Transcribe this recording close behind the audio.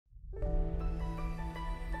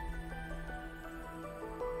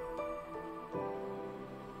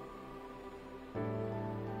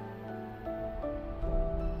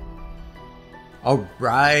All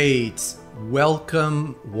right,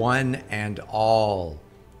 welcome one and all.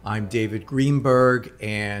 I'm David Greenberg,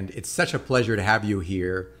 and it's such a pleasure to have you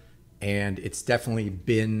here. And it's definitely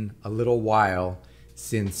been a little while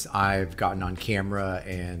since I've gotten on camera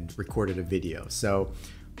and recorded a video. So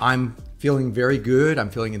I'm feeling very good. I'm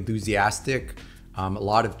feeling enthusiastic. A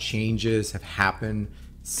lot of changes have happened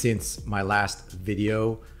since my last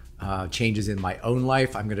video. Changes in my own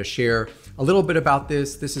life. I'm going to share a little bit about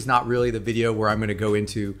this. This is not really the video where I'm going to go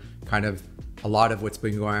into kind of a lot of what's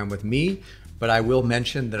been going on with me, but I will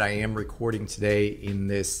mention that I am recording today in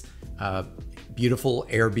this beautiful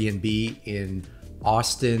Airbnb in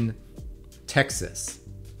Austin, Texas.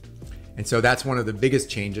 And so that's one of the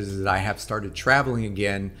biggest changes, is that I have started traveling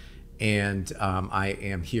again, and I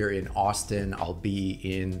am here in Austin. I'll be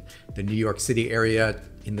in the New York City area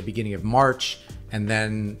in the beginning of March, and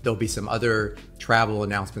then there'll be some other travel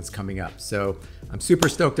announcements coming up. So I'm super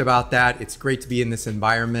stoked about that. It's great to be in this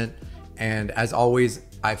environment. And as always,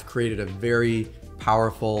 I've created a very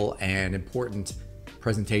powerful and important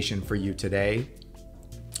presentation for you today.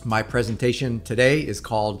 My presentation today is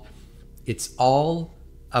called "It's All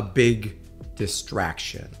a Big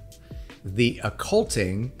Distraction: The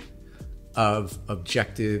Occulting of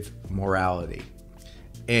Objective Morality."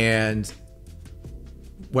 And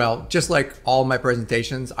well, just like all my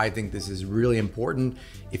presentations, I think this is really important.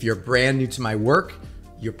 If you're brand new to my work,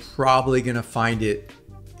 you're probably gonna find it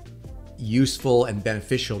useful and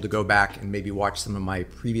beneficial to go back and maybe watch some of my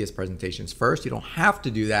previous presentations first. You don't have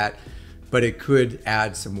to do that, but it could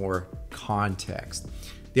add some more context.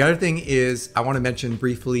 The other thing is, I wanna mention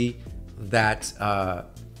briefly that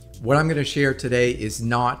what I'm gonna share today is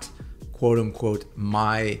not quote unquote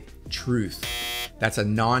my truth. That's a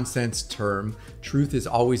nonsense term. Truth is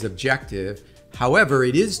always objective. However,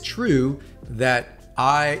 it is true that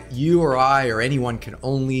you or I or anyone can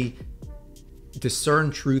only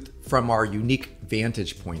discern truth from our unique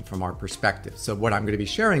vantage point, from our perspective. So what I'm going to be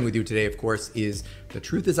sharing with you today, of course, is the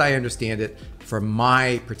truth as I understand it from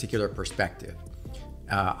my particular perspective.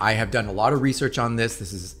 I have done a lot of research on this.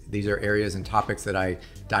 These are areas and topics that I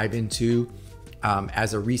dive into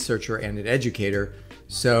as a researcher and an educator.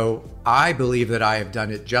 So I believe that I have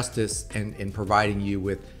done it justice in providing you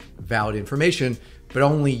with valid information, but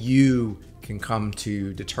only you can come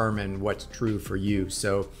to determine what's true for you.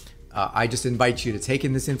 So I just invite you to take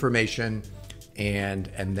in this information and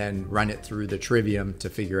then run it through the trivium to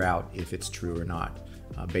figure out if it's true or not,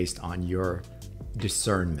 based on your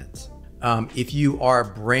discernment. If you are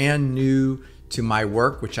brand new to my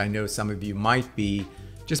work, which I know some of you might be,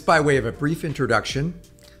 just by way of a brief introduction,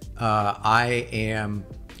 I am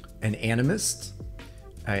an animist,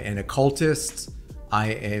 an occultist. I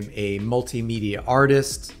am a multimedia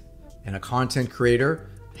artist and a content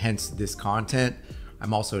creator, hence this content.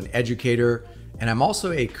 I'm also an educator, and I'm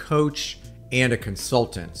also a coach and a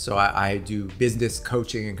consultant. So I do business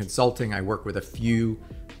coaching and consulting. I work with a few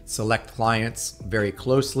select clients very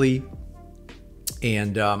closely,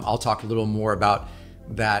 and I'll talk a little more about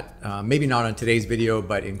that, maybe not on today's video,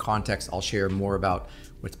 but in context, I'll share more about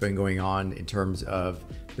what's been going on in terms of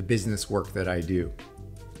the business work that I do.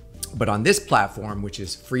 But on this platform, which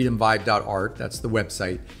is FreedomVibe.art, that's the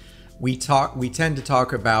website, we tend to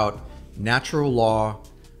talk about natural law,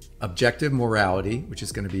 objective morality, which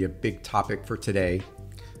is going to be a big topic for today,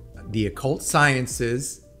 the occult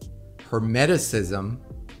sciences, hermeticism,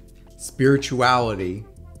 spirituality,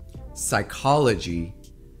 psychology,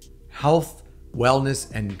 health,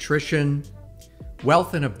 wellness and nutrition,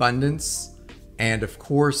 wealth and abundance, and of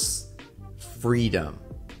course, freedom.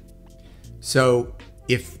 So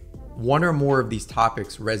if one or more of these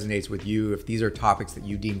topics resonates with you, if these are topics that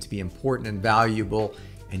you deem to be important and valuable,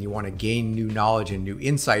 and you want to gain new knowledge and new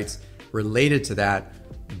insights related to that,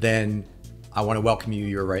 then I want to welcome you.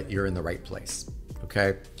 You're in the right place.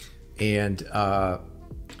 Okay. And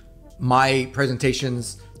my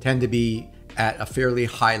presentations tend to be at a fairly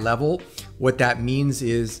high level. What that means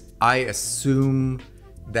is I assume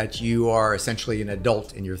that you are essentially an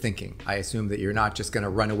adult in your thinking. I assume that you're not just going to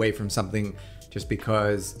run away from something just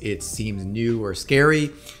because it seems new or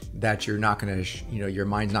scary, that you're not going to, your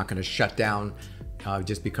mind's not going to shut down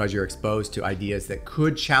just because you're exposed to ideas that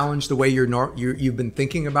could challenge the way you've been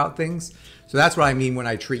thinking about things. So that's what I mean when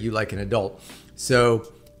I treat you like an adult.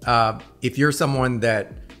 So if you're someone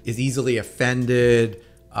that is easily offended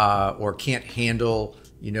or can't handle,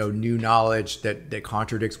 new knowledge that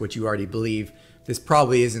contradicts what you already believe, this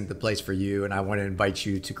probably isn't the place for you, and I want to invite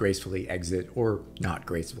you to gracefully exit, or not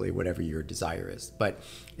gracefully, whatever your desire is. But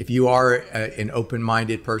if you are an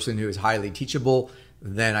open-minded person who is highly teachable,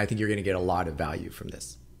 then I think you're going to get a lot of value from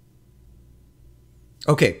this.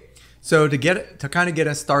 Okay, So to kind of get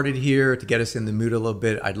us started here, to get us in the mood a little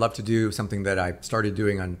bit, I'd love to do something that I started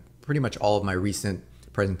doing on pretty much all of my recent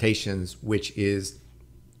presentations, which is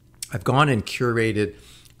I've gone and curated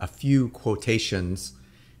a few quotations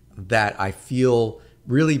that I feel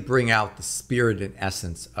really bring out the spirit and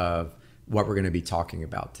essence of what we're going to be talking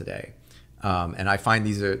about today. And I find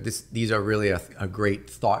these are really a great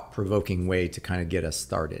thought-provoking way to kind of get us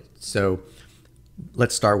started. So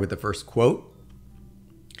let's start with the first quote.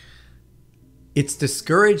 It's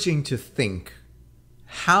discouraging to think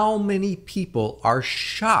how many people are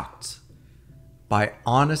shocked by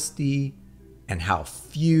honesty and how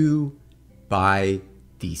few by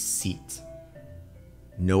deceit.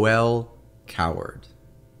 Noel Coward.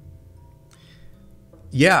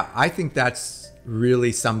 Yeah, I think that's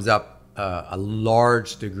really sums up a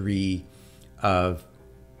large degree of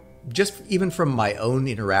just even from my own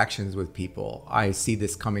interactions with people. I see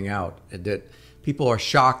this coming out that people are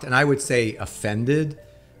shocked and I would say offended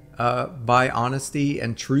by honesty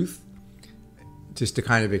and truth, just to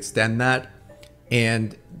kind of extend that.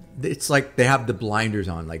 And it's like they have the blinders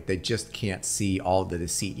on, like they just can't see all the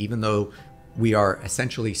deceit, even though we are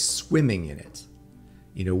essentially swimming in it.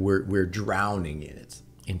 You know, we're drowning in it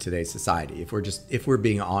in today's society, if we're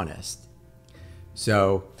being honest.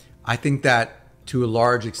 So I think that to a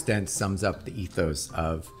large extent sums up the ethos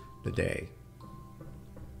of the day.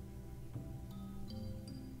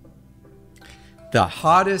 The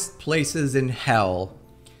hottest places in hell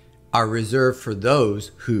are reserved for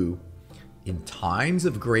those who, in times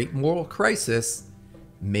of great moral crisis,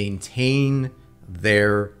 maintain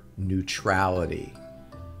their neutrality.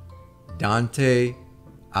 Dante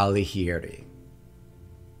Alighieri.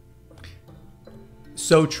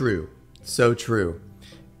 So true. So true.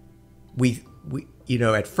 We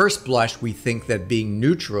at first blush, we think that being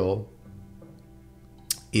neutral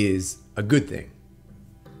is a good thing.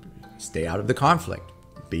 Stay out of the conflict.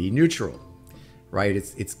 Be neutral, right?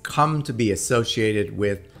 It's come to be associated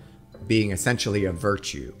with being essentially a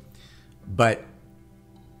virtue. But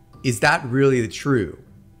is that really true?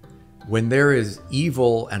 When there is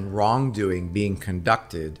evil and wrongdoing being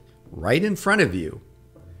conducted right in front of you,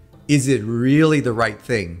 is it really the right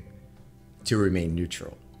thing to remain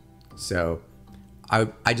neutral? So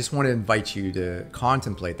I just want to invite you to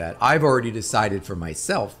contemplate that. I've already decided for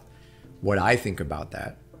myself what I think about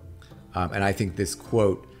that. And I think this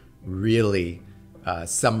quote really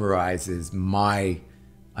summarizes my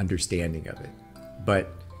understanding of it. But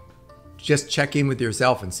just check in with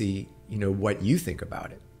yourself and see, what you think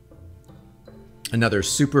about it. Another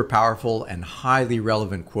super powerful and highly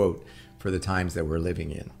relevant quote for the times that we're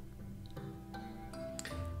living in.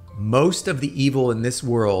 Most of the evil in this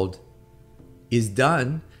world is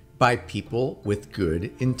done by people with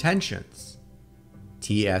good intentions.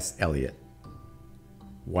 T.S. Eliot.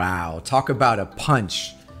 Wow, talk about a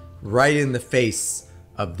punch right in the face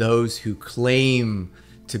of those who claim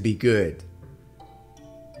to be good.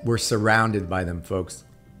 We're surrounded by them, folks.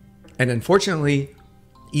 And unfortunately,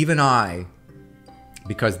 even I,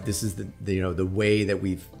 because this is the way that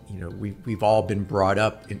we've all been brought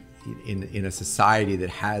up in a society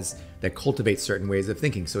that cultivates certain ways of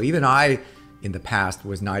thinking. So even I, in the past,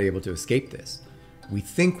 was not able to escape this. We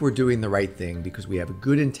think we're doing the right thing because we have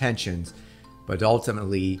good intentions, but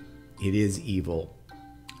ultimately it is evil.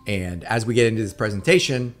 And as we get into this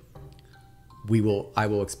presentation, I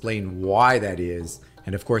will explain why that is.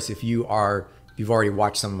 And of course, if you've already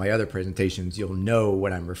watched some of my other presentations, you'll know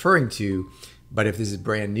what I'm referring to. But if this is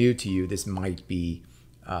brand new to you, this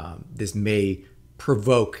may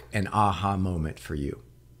provoke an aha moment for you.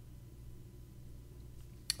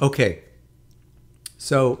 Okay,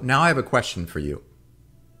 so now I have a question for you.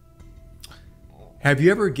 Have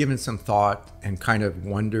you ever given some thought and kind of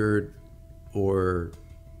wondered or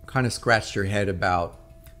kind of scratched your head about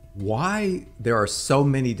why there are so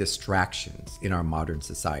many distractions in our modern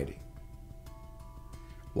society?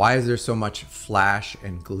 Why is there so much flash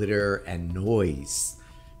and glitter and noise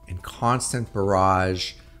and constant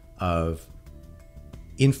barrage of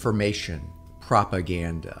information,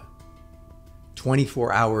 propaganda,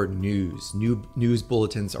 24-hour news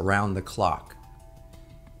bulletins around the clock,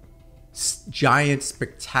 giant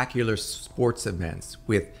spectacular sports events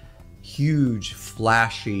with huge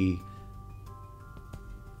flashy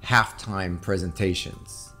halftime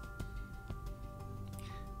presentations,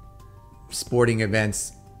 sporting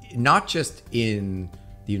events, not just in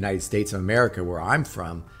the United States of America, where I'm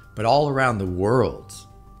from, but all around the world.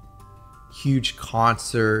 Huge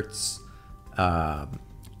concerts,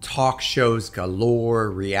 talk shows galore,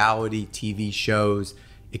 reality TV shows.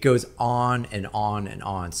 It goes on and on and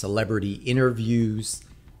on. Celebrity interviews.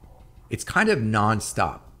 It's kind of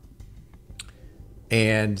nonstop.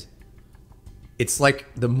 And it's like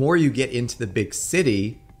the more you get into the big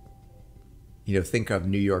city, you know, think of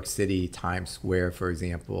New York City, Times Square, for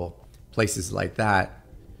example, places like that.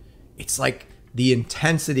 It's like the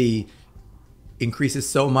intensity increases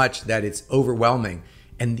so much that it's overwhelming.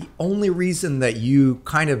 And the only reason that you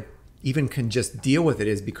kind of even can just deal with it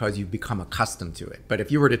is because you've become accustomed to it. But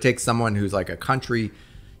if you were to take someone who's like a country,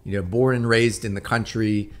 you know, born and raised in the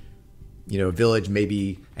country, you know, village,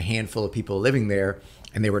 maybe a handful of people living there,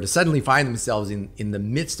 and they were to suddenly find themselves in the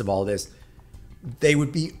midst of all this, they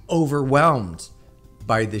would be overwhelmed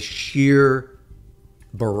by the sheer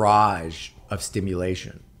barrage of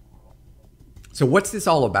stimulation. So what's this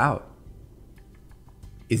all about?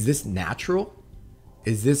 Is this natural?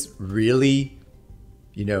 Is this really,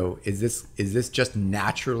 you know, is this just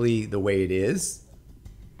naturally the way it is?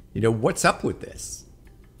 You know, what's up with this?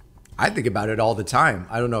 I think about it all the time.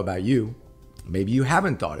 I don't know about you. Maybe you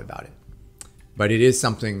haven't thought about it. But it is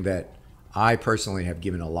something that I personally have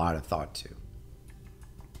given a lot of thought to.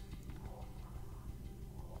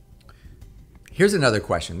 Here's another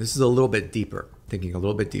question. This is a little bit deeper, thinking a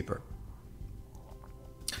little bit deeper.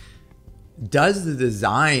 Does the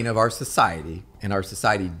design of our society, and our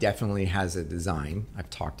society definitely has a design, I've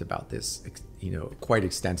talked about this, you know, quite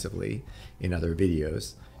extensively in other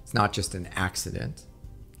videos. It's not just an accident.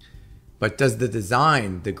 But does the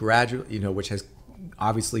design, the gradual, you know, which has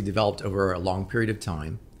obviously developed over a long period of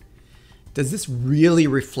time, does this really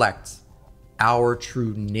reflect our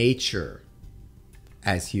true nature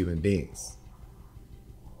as human beings?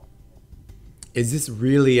 Is this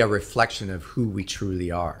really a reflection of who we truly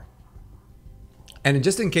are? And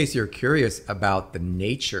just in case you're curious about the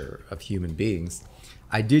nature of human beings,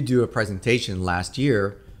 I did do a presentation last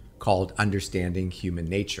year called Understanding Human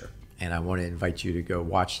Nature. And I want to invite you to go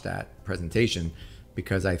watch that presentation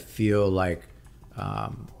because I feel like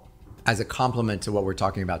as a complement to what we're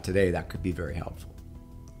talking about today, that could be very helpful.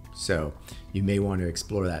 So you may want to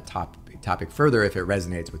explore that topic further if it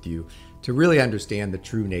resonates with you, to really understand the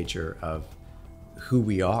true nature of who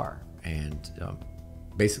we are and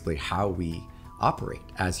basically how we operate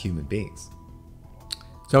as human beings.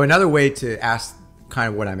 So another way to ask kind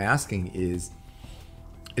of what I'm asking is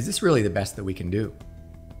this really the best that we can do?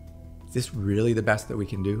 Is this really the best that we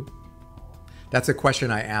can do? That's a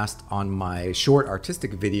question I asked on my short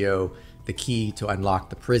artistic video, The Key to Unlock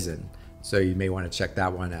the Prison. So you may want to check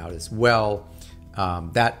that one out as well.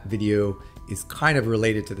 That video is kind of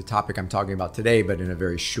related to the topic I'm talking about today, but in a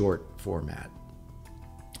very short format.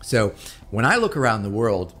 So when I look around the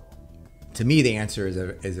world, to me, the answer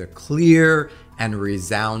is a clear and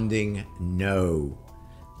resounding no.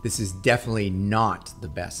 This is definitely not the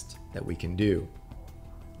best that we can do.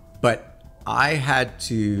 But I had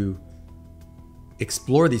to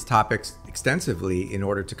explore these topics extensively in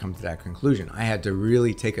order to come to that conclusion. I had to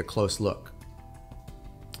really take a close look.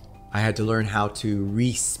 I had to learn how to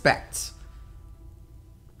respect,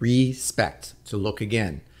 to look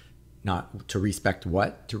again, not to respect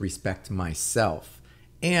what? To respect myself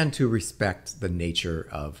and to respect the nature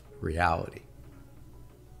of reality.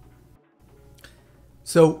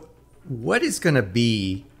 So what is going to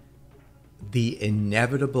be the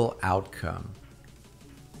inevitable outcome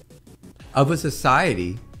of a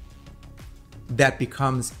society that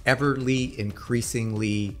becomes ever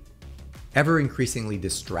increasingly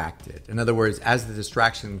distracted? In other words, as the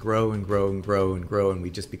distraction grow and grow and grow and grow, and we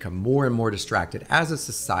just become more and more distracted as a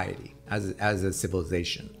society, as a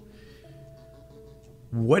civilization,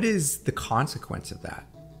 what is the consequence of that?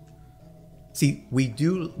 See, we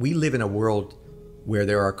live in a world where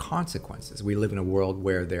there are consequences. We live in a world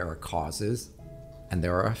where there are causes and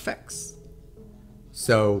there are effects.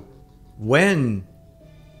 So when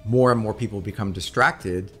more and more people become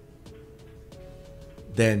distracted,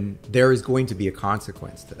 then there is going to be a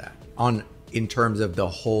consequence to that in terms of the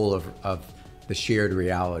whole of the shared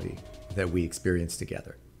reality that we experience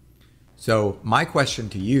together. So my question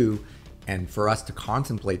to you and for us to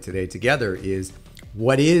contemplate today together is,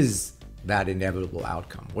 what is that inevitable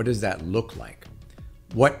outcome? What does that look like?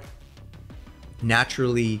 What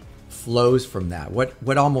naturally flows from that?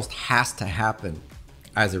 What almost has to happen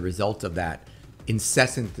as a result of that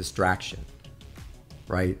incessant distraction,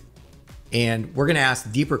 right? And we're going to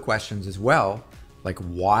ask deeper questions as well, like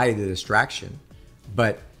why the distraction?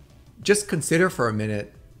 But just consider for a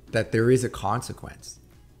minute that there is a consequence,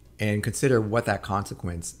 and consider what that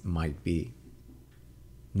consequence might be.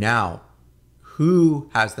 Now, who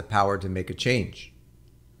has the power to make a change?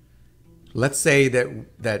 Let's say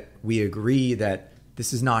that we agree that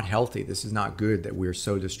this is not healthy, this is not good, that we're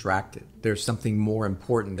so distracted. There's something more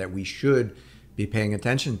important that we should be paying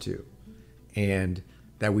attention to, and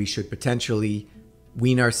that we should potentially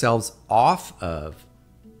wean ourselves off of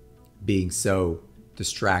being so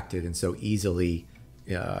distracted and so easily,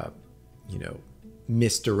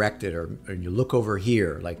 misdirected, or you look over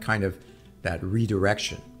here, like kind of that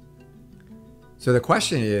redirection. So the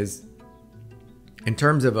question is, in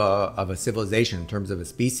terms of a civilization, in terms of a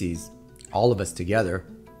species, all of us together,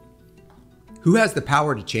 who has the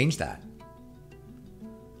power to change that?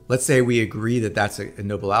 Let's say we agree that that's a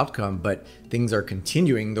noble outcome, but things are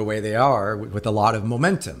continuing the way they are with a lot of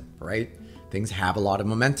momentum, right? Things have a lot of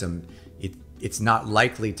momentum. It's not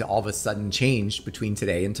likely to all of a sudden change between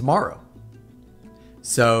today and tomorrow.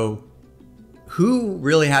 So who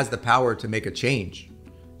really has the power to make a change,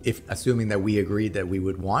 if assuming that we agreed that we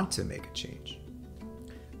would want to make a change?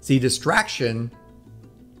 See, distraction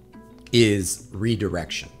is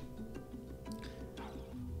redirection.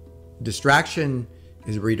 Distraction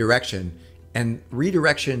is redirection, and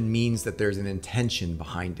redirection means that there's an intention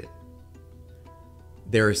behind it.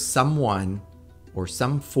 There is someone or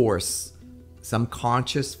some force, some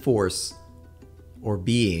conscious force or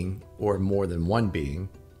being, or more than one being,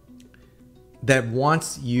 that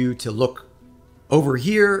wants you to look over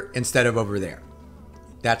here instead of over there.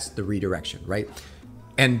 That's the redirection, right?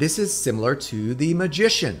 And this is similar to the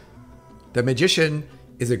magician. The magician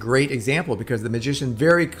is a great example, because the magician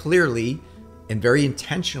very clearly and very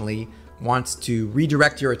intentionally wants to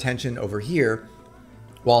redirect your attention over here,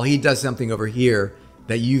 while he does something over here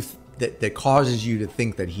that causes you to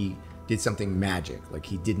think that he did something magic, like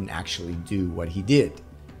he didn't actually do what he did,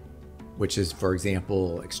 which is, for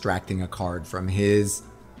example, extracting a card from his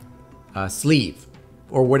sleeve,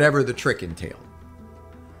 or whatever the trick entailed,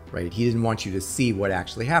 right? He didn't want you to see what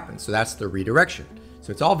actually happened. So that's the redirection.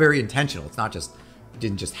 So it's all very intentional. It's not just, it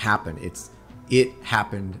didn't just happen. It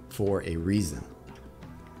happened for a reason.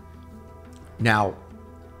 Now,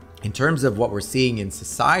 in terms of what we're seeing in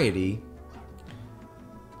society,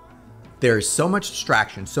 there's so much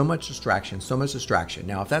distraction, so much distraction, so much distraction.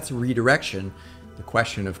 Now, if that's redirection, the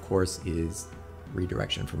question, of course, is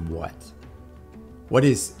redirection from what? What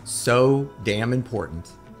is so damn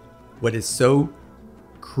important? What is so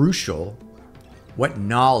crucial? What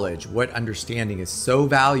knowledge, what understanding is so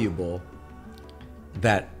valuable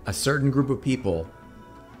that a certain group of people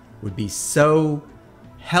would be so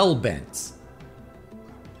hell-bent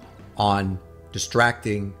on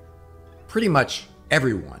distracting pretty much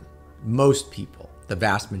everyone, most people, the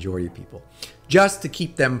vast majority of people, just to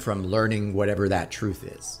keep them from learning whatever that truth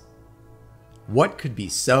is? What could be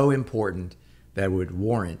so important that would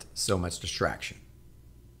warrant so much distraction?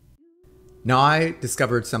 Now, I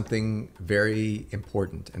discovered something very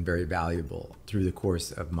important and very valuable through the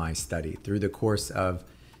course of my study, through the course of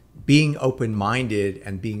being open-minded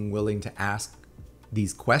and being willing to ask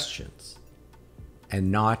these questions,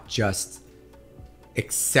 and not just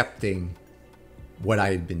accepting what I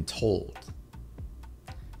had been told.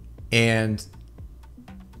 And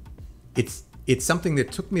it's something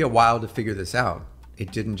that took me a while to figure this out.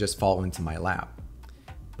 It didn't just fall into my lap,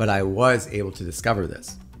 but I was able to discover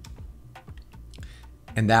this.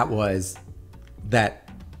 And that was that,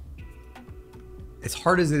 as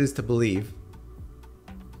hard as it is to believe,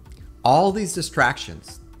 all these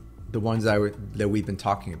distractions, the ones that we've been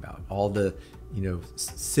talking about, all the,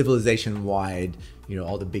 civilization-wide,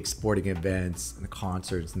 all the big sporting events and the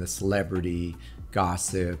concerts and the celebrity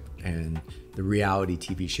gossip and the reality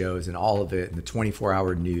TV shows and all of it, and the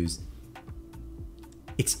 24-hour news,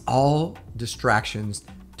 it's all distractions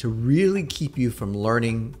to really keep you from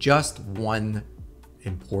learning just one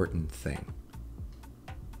important thing.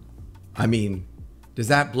 I mean, does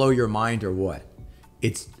that blow your mind or what?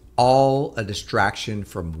 It's all a distraction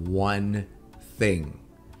from one thing.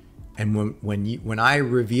 And when I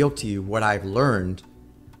reveal to you what I've learned,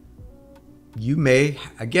 you may,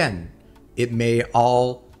 again, it may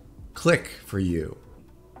all click for you.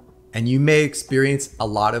 And you may experience a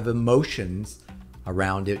lot of emotions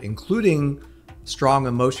around it, including strong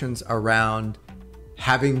emotions around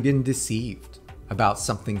having been deceived about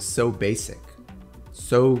something so basic,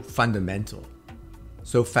 so fundamental,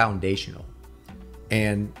 so foundational.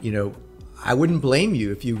 And, I wouldn't blame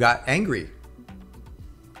you if you got angry.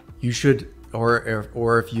 You should,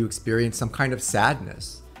 or if you experience some kind of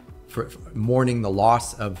sadness for mourning the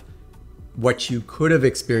loss of what you could have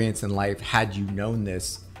experienced in life had you known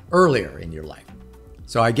this earlier in your life.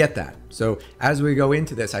 So I get that. So as we go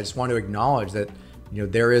into this, I just want to acknowledge that,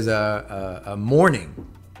 there is a mourning.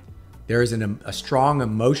 There is a strong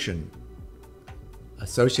emotion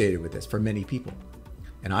associated with this for many people.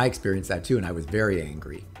 And I experienced that too. And I was very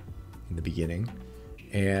angry in the beginning.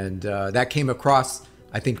 And that came across,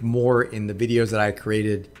 I think, more in the videos that I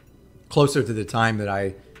created closer to the time that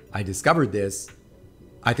I discovered this,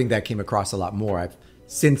 I think that came across a lot more. I've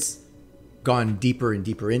since gone deeper and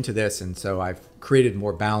deeper into this, and so I've created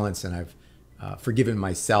more balance, and I've forgiven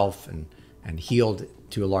myself and healed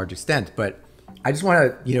to a large extent. But I just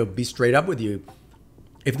want to be straight up with you.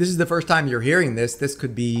 If this is the first time you're hearing this, this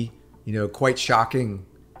could be quite shocking,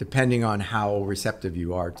 depending on how receptive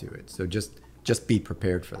you are to it. So just be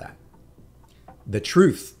prepared for that. The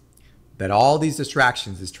truth that all these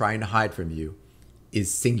distractions is trying to hide from you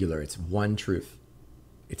is singular. It's one truth.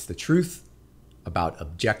 It's the truth about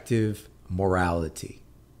objective morality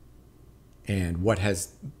and what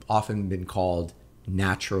has often been called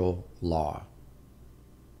natural law.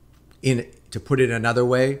 To put it another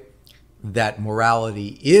way, that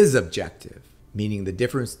morality is objective, meaning the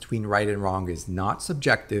difference between right and wrong is not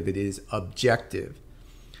subjective, it is objective.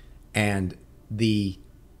 And the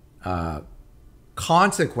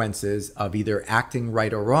consequences of either acting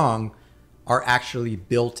right or wrong are actually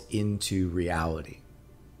built into reality.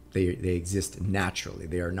 They exist naturally.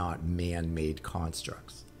 They are not man-made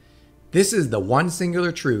constructs. This is the one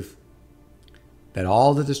singular truth that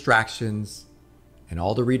all the distractions and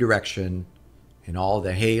all the redirection and all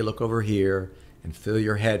the, hey, look over here and fill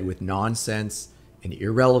your head with nonsense and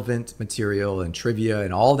irrelevant material and trivia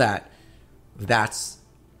and all that, that's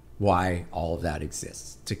why all of that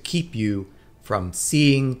exists. To keep you from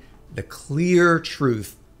seeing the clear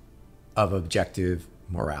truth of objective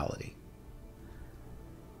morality.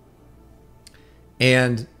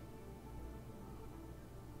 And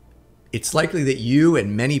it's likely that you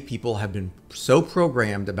and many people have been so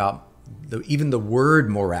programmed about even the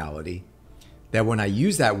word morality that when I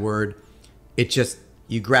use that word,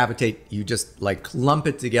 you gravitate, you just like lump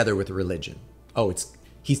it together with religion. Oh,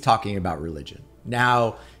 he's talking about religion.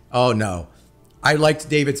 Now, oh no, I liked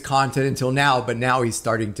David's content until now, but now he's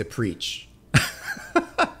starting to preach.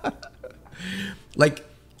 Like,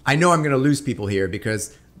 I know I'm going to lose people here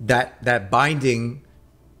because that binding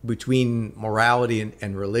between morality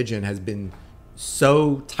and religion has been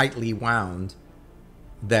so tightly wound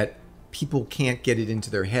that people can't get it into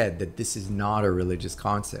their head that this is not a religious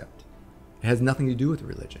concept. It has nothing to do with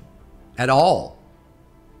religion at all.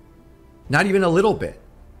 Not even a little bit.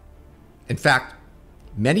 In fact,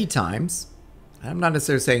 many times, I'm not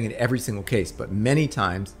necessarily saying in every single case, but many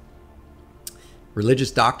times,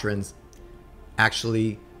 religious doctrines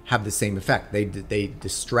actually have the same effect. They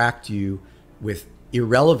distract you with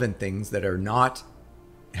irrelevant things that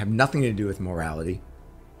have nothing to do with morality,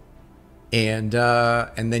 and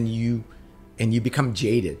then you become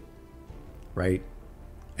jaded, right?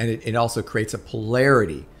 And it also creates a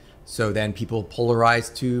polarity. So then people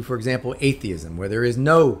polarize to, for example, atheism, where there is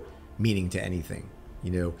no meaning to anything.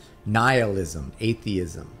 Nihilism,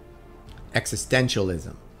 atheism,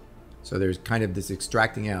 existentialism. So there's kind of this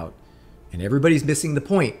extracting out, and everybody's missing the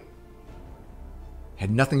point. Had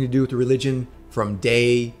nothing to do with religion from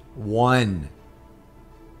day one.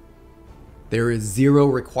 There is zero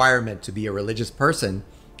requirement to be a religious person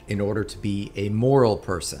in order to be a moral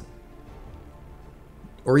person,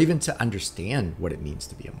 or even to understand what it means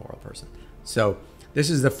to be a moral person. So this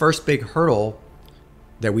is the first big hurdle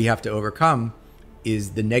that we have to overcome,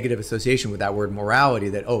 is the negative association with that word morality,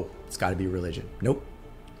 that, oh, it's got to be religion. Nope,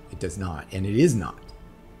 it does not. And it is not.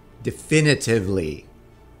 Definitively.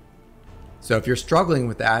 So if you're struggling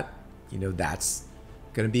with that, that's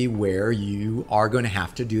going to be where you are going to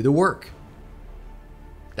have to do the work.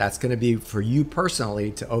 That's going to be for you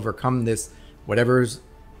personally to overcome this, whatever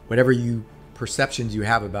perceptions you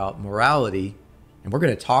have about morality. And we're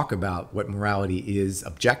going to talk about what morality is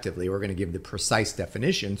objectively. We're going to give the precise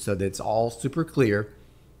definition so that it's all super clear.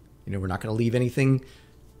 We're not going to leave anything.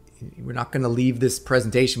 We're not going to leave this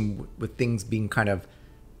presentation with things being kind of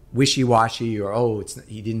wishy-washy or, oh,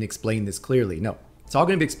 he didn't explain this clearly. No, it's all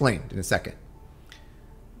going to be explained in a second.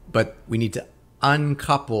 But we need to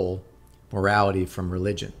uncouple morality from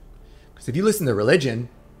religion. Because if you listen to religion,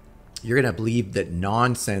 you're going to believe that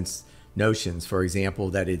nonsense notions, for example,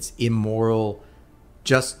 that it's immoral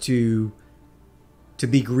just to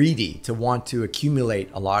be greedy, to want to accumulate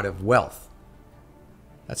a lot of wealth.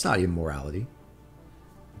 That's not immorality.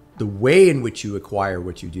 The way in which you acquire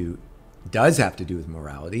what you do does have to do with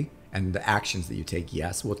morality, and the actions that you take,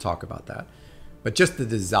 yes, we'll talk about that. But just the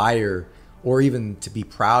desire, or even to be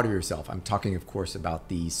proud of yourself. I'm talking, of course, about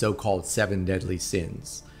the so-called 7 deadly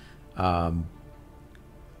sins. And,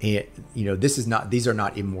 these are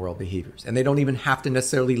not immoral behaviors, and they don't even have to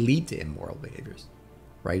necessarily lead to immoral behaviors,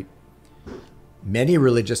 right? Many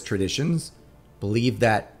religious traditions believe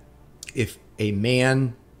that if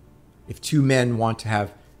two men want to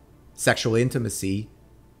have sexual intimacy,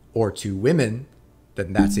 or two women,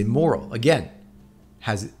 then that's immoral. Again,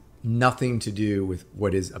 has nothing to do with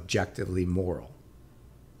what is objectively moral.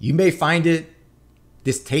 You may find it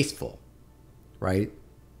distasteful, right?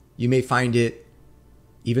 You may find it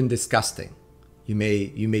even disgusting. You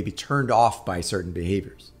may be turned off by certain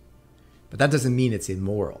behaviors, but that doesn't mean it's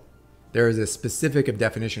immoral. There is a specific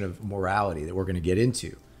definition of morality that we're going to get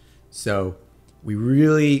into. So we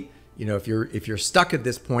really, if you're stuck at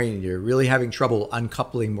this point and you're really having trouble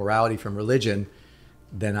uncoupling morality from religion,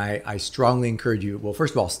 then I strongly encourage you. Well,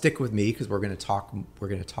 first of all, stick with me because we're going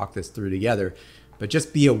to talk this through together. But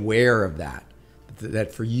just be aware of that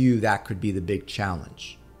for you that could be the big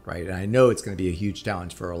challenge, right? And I know it's going to be a huge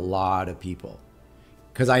challenge for a lot of people,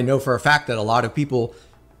 because I know for a fact that a lot of people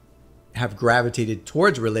have gravitated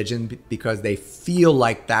towards religion because they feel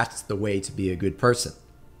like that's the way to be a good person.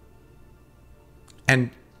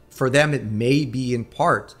 And for them, it may be in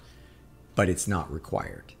part, but it's not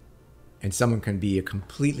required. And someone can be a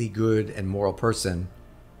completely good and moral person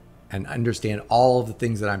and understand all of the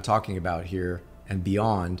things that I'm talking about here and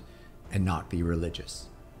beyond and not be religious.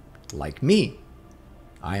 Like me,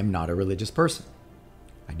 I am not a religious person.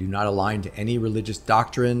 I do not align to any religious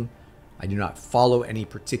doctrine. I do not follow any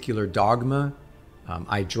particular dogma.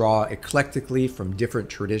 I draw eclectically from different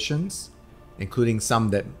traditions, including some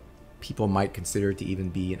that people might consider to even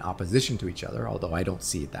be in opposition to each other, although I don't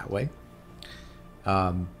see it that way.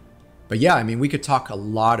 But yeah, I mean, we could talk a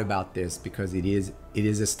lot about this because it is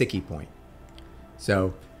a sticky point.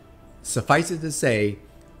 So suffice it to say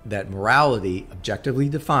that morality, objectively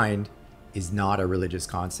defined, is not a religious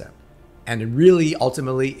concept. And really,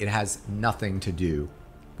 ultimately, it has nothing to do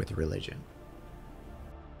with religion.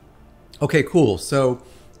 Okay, cool. So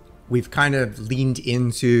we've kind of leaned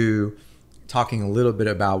into talking a little bit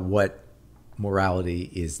about what morality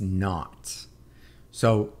is not.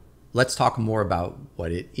 So let's talk more about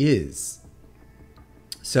what it is.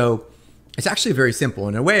 So it's actually very simple.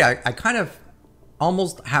 In a way, I kind of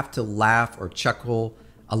almost have to laugh or chuckle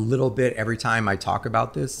a little bit every time I talk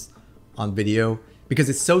about this on video because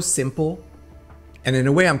it's so simple. And in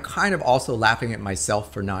a way, I'm kind of also laughing at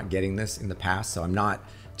myself for not getting this in the past. So I'm not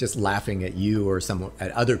just laughing at you or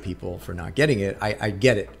at other people for not getting it. I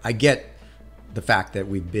get it. I get the fact that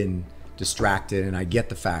we've been distracted, and I get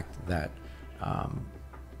the fact that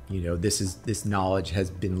this knowledge has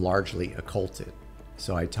been largely occulted.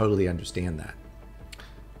 So I totally understand that.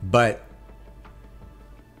 But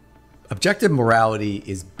objective morality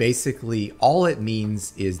is basically, all it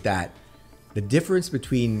means is that the difference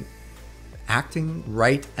between acting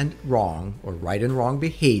right and wrong, or right and wrong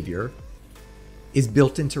behavior, is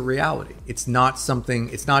built into reality. It's not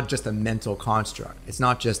just a mental construct. It's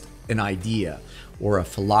not just an idea or a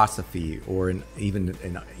philosophy or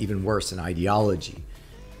even worse, an ideology.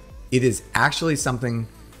 It is actually something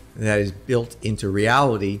that is built into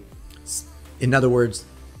reality. In other words,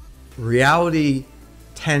 reality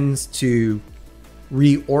tends to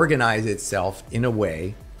reorganize itself in a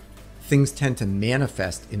way, things tend to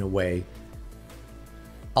manifest in a way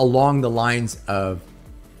along the lines of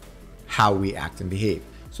how we act and behave.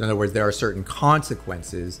 So in other words, there are certain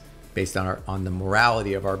consequences based on the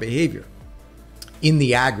morality of our behavior. In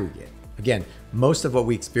the aggregate, again, most of what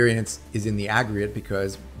we experience is in the aggregate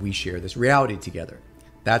because we share this reality together.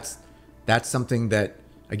 That's something that,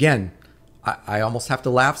 again, I almost have to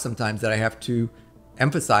laugh sometimes that I have to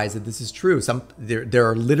emphasize that this is true. There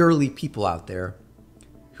are literally people out there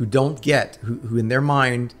who don't get, who in their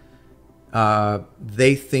mind,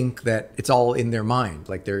 they think that it's all in their mind,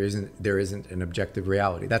 like there isn't an objective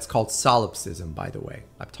reality. That's called solipsism, by the way.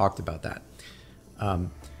 I've talked about that.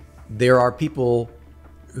 There are people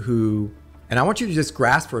who, and I want you to just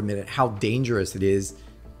grasp for a minute how dangerous it is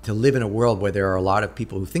to live in a world where there are a lot of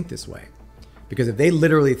people who think this way. Because if they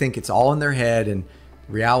literally think it's all in their head and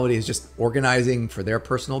reality is just organizing for their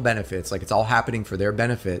personal benefits, like it's all happening for their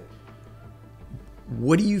benefit,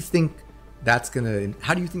 how do you think that's going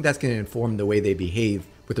to inform the way they behave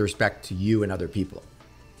with respect to you and other people,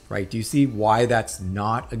 right? Do you see why that's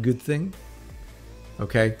not a good thing?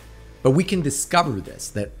 Okay. But we can discover this,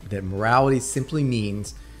 that morality simply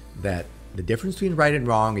means that the difference between right and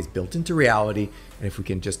wrong is built into reality. And if we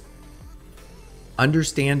can just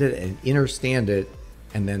understand it and understand it,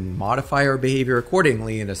 and then modify our behavior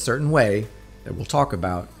accordingly in a certain way that we'll talk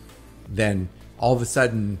about, then all of a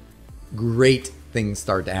sudden, great things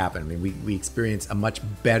start to happen. I mean, we experience a much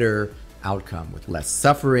better outcome with less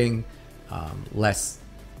suffering, less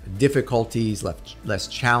difficulties, less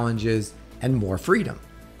challenges, and more freedom,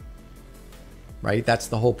 right? That's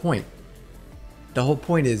the whole point. The whole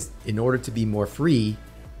point is, in order to be more free,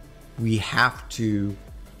 we have to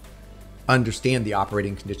understand the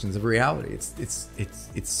operating conditions of reality. It's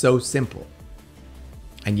so simple.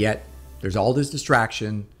 And yet there's all this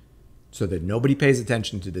distraction so that nobody pays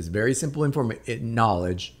attention to this very simple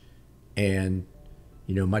knowledge and,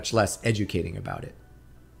 much less educating about it.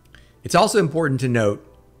 It's also important to note,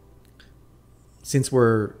 since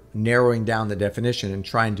we're narrowing down the definition and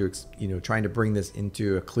trying to bring this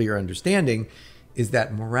into a clear understanding, is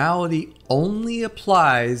that morality only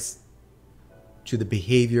applies to the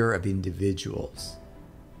behavior of individuals.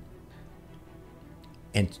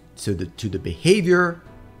 And so to the behavior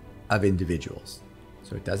of individuals.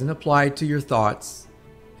 So it doesn't apply to your thoughts.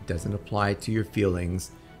 It doesn't apply to your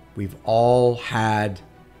feelings. We've all had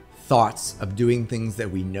thoughts of doing things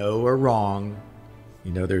that we know are wrong.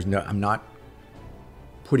 I'm not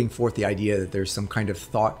putting forth the idea that there's some kind of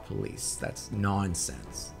thought police. That's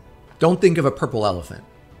nonsense. Don't think of a purple elephant.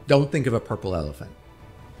 Don't think of a purple elephant.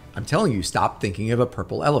 I'm telling you, stop thinking of a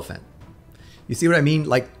purple elephant. You see what I mean?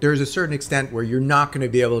 Like, there's a certain extent where you're not going to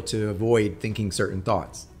be able to avoid thinking certain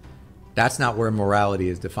thoughts. That's not where morality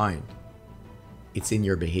is defined. It's in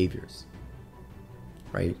your behaviors,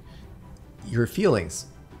 right? Your feelings.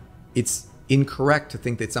 It's incorrect to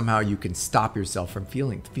think that somehow you can stop yourself from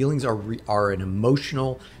feeling. Feelings are an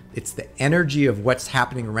emotional, it's the energy of what's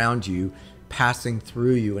happening around you passing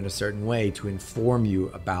through you in a certain way to inform you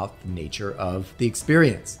about the nature of the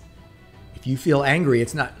experience. If you feel angry,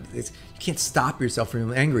 you can't stop yourself from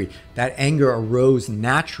feeling angry. That anger arose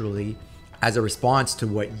naturally as a response to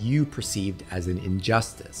what you perceived as an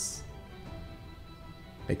injustice.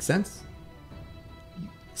 Make sense?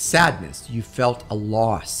 Sadness, you felt a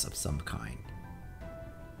loss of some kind,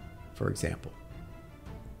 for example.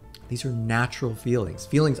 These are natural feelings.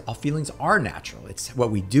 All feelings are natural. It's what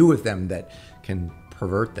we do with them that can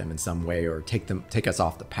pervert them in some way or take us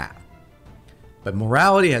off the path. But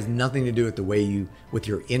morality has nothing to do with with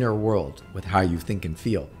your inner world, with how you think and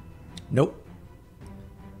feel. Nope.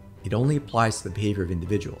 It only applies to the behavior of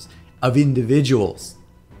individuals.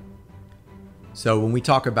 So when we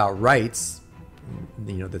talk about rights,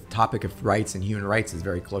 the topic of rights and human rights is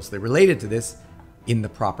very closely related to this in the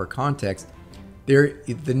proper context.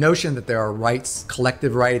 The notion that there are rights,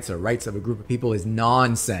 collective rights, or rights of a group of people is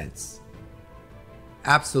nonsense.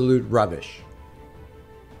 Absolute rubbish.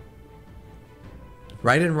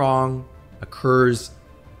 Right and wrong occurs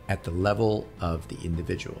at the level of the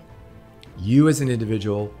individual. You as an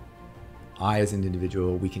individual, I as an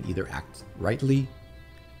individual, we can either act rightly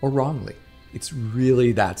or wrongly. It's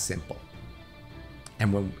really that simple.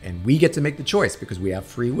 And we get to make the choice because we have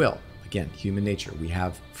free will. Again, human nature, we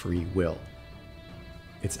have free will.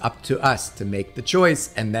 It's up to us to make the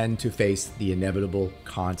choice and then to face the inevitable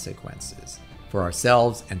consequences for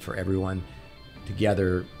ourselves and for everyone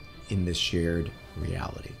together in this shared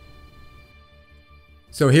reality.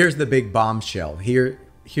 So here's the big bombshell.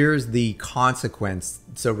 Here's the consequence.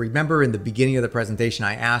 So remember in the beginning of the presentation,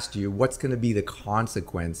 I asked you, what's going to be the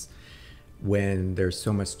consequence when there's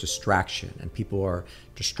so much distraction and people are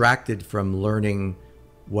distracted from learning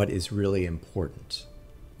what is really important?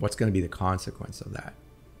 What's going to be the consequence of that?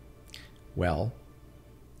 Well,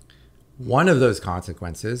 one of those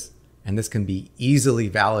consequences, and this can be easily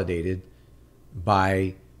validated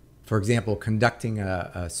by, for example, conducting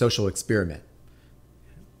a social experiment,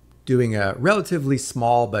 doing a relatively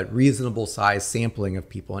small but reasonable size sampling of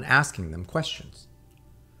people and asking them questions.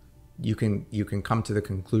 You can come to the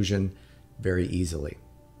conclusion very easily.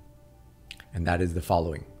 And that is the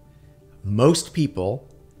following. Most people,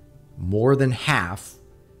 more than half,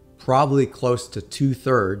 probably close to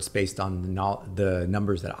 2/3 based on the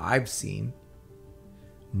numbers that I've seen,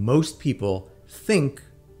 most people think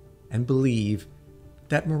and believe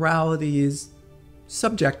that morality is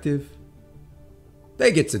subjective.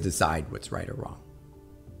 They get to decide what's right or wrong.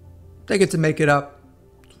 They get to make it up.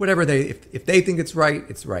 Whatever if they think it's right,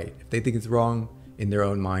 it's right. If they think it's wrong in their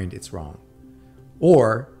own mind, it's wrong.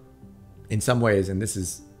 Or in some ways, and this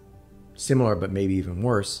is similar but maybe even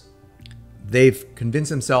worse, they've convinced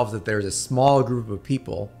themselves that there's a small group of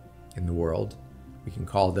people in the world, we can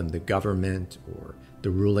call them the government or the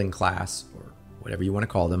ruling class or whatever you want to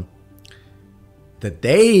call them, that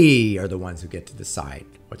they are the ones who get to decide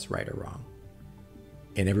what's right or wrong.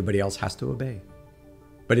 And everybody else has to obey.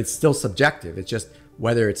 But it's still subjective. It's just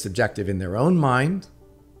whether it's subjective in their own mind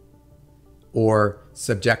or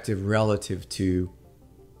subjective relative to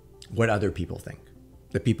what other people think.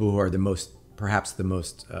 The people who are perhaps the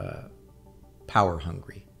most power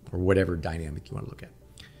hungry, or whatever dynamic you want to look at.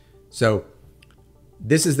 So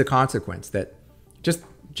this is the consequence, that just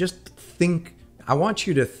think. I want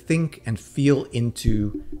you to think and feel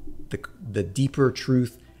into the deeper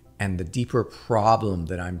truth and the deeper problem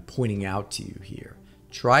that I'm pointing out to you here.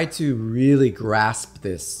 Try to really grasp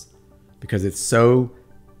this, because it's so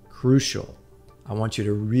crucial. I want you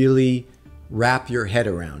to really wrap your head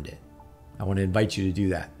around it. I want to invite you to do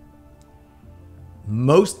that.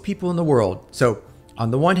 Most people in the world, so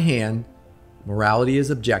on the one hand, morality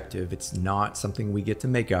is objective. It's not something we get to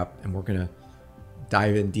make up, and we're going to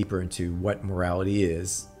dive in deeper into what morality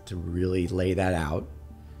is to really lay that out.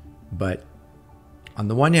 But on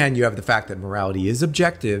the one hand, you have the fact that morality is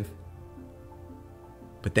objective,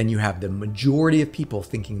 but then you have the majority of people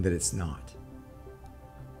thinking that it's not.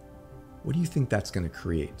 What do you think that's going to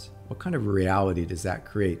create? What kind of reality does that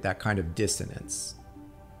create, that kind of dissonance?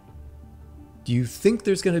 Do you think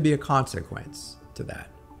there's going to be a consequence to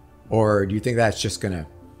that? Or do you think that's just going to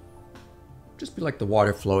just be like the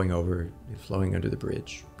water flowing under the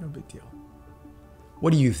bridge? No big deal.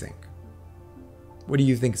 What do you think? What do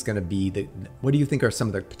you think is going to be what do you think are some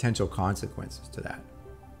of the potential consequences to that?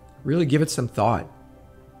 Really give it some thought.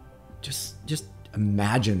 Just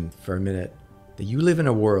imagine for a minute that you live in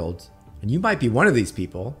a world, and you might be one of these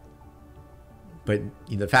people, but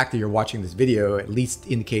the fact that you're watching this video at least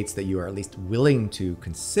indicates that you are at least willing to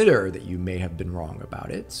consider that you may have been wrong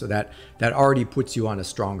about it. So that already puts you on a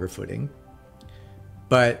stronger footing.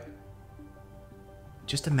 But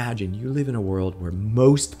just imagine you live in a world where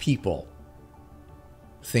most people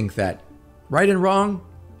think that right and wrong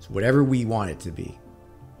is whatever we want it to be.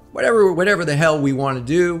 Whatever the hell we want to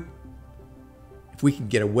do, if we can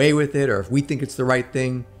get away with it, or if we think it's the right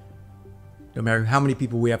thing, no matter how many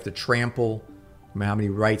people we have to trample, no matter how many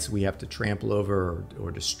rights we have to trample over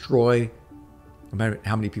or destroy, no matter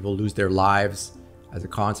how many people lose their lives as a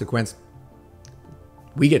consequence,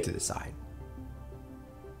 we get to decide.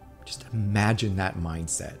 Just imagine that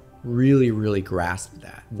mindset. Really, really grasp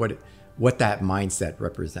that, what that mindset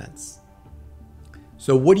represents.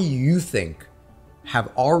 So what do you think have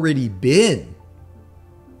already been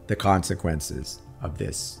the consequences of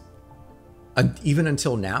this? Even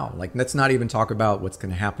until now. Like, let's not even talk about what's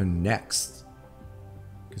going to happen next,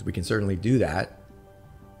 because we can certainly do that.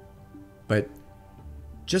 But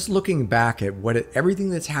just looking back at everything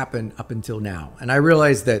that's happened up until now, and I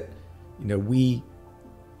realize that we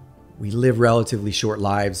live relatively short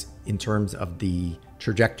lives in terms of the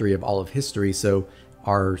trajectory of all of history, so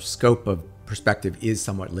our scope of perspective is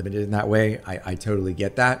somewhat limited in that way. I totally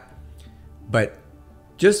get that. But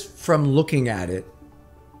just from looking at it,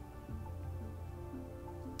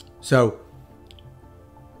 so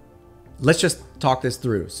let's just talk this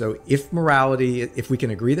through. So if we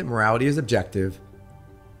can agree that morality is objective,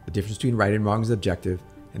 the difference between right and wrong is objective,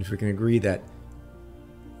 and if we can agree that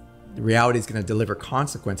reality is going to deliver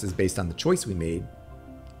consequences based on the choice we made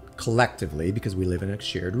collectively, because we live in a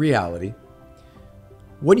shared reality,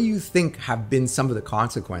 what do you think have been some of the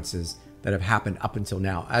consequences that have happened up until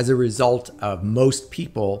now as a result of most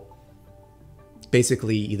people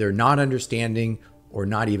basically either not understanding or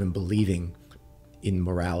not even believing in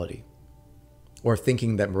morality, or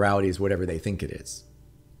thinking that morality is whatever they think it is?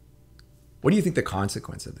 What do you think the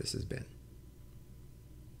consequence of this has been?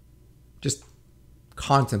 Just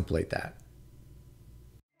contemplate that.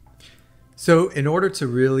 So in order to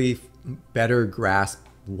really better grasp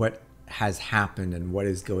what has happened and what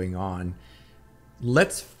is going on,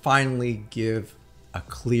 let's finally give a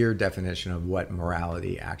clear definition of what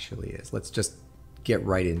morality actually is. Let's just get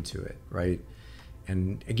right into it, right?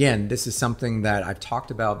 And again, this is something that I've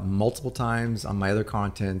talked about multiple times on my other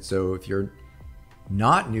content. So if you're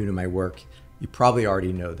not new to my work, you probably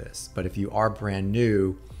already know this. But if you are brand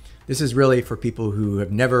new, this is really for people who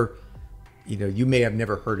have never, you may have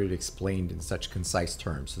never heard it explained in such concise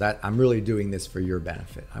terms. So that I'm really doing this for your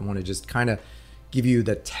benefit. I want to just kind of give you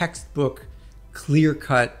the textbook,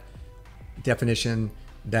 clear-cut definition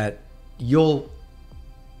that you'll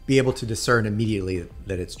be able to discern immediately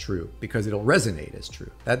that it's true, because it'll resonate as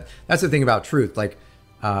true. That's the thing about truth. Like,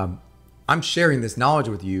 I'm sharing this knowledge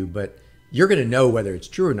with you, but you're going to know whether it's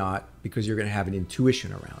true or not because you're going to have an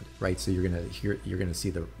intuition around it, right? So you're going to see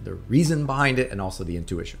the reason behind it and also the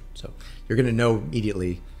intuition. So you're going to know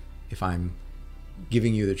immediately if I'm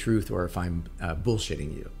giving you the truth or if I'm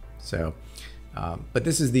bullshitting you. So, but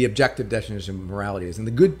this is the objective definition of morality is. And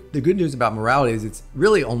the good news about morality is it's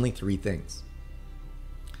really only three things.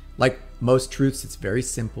 Like most truths, it's very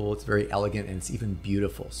simple, it's very elegant, and it's even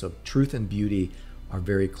beautiful. So truth and beauty are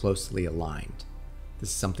very closely aligned. This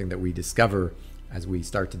is something that we discover as we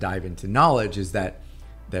start to dive into knowledge, is that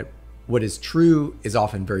what is true is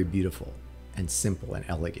often very beautiful and simple and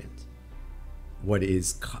elegant. What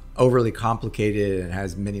is overly complicated and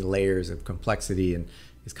has many layers of complexity and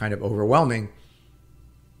is kind of overwhelming,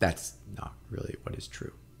 that's not really what is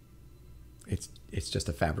true. It's just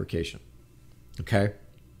a fabrication. Okay?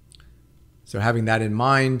 So having that in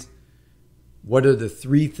mind, What are the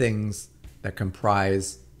three things that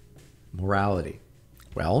comprise morality?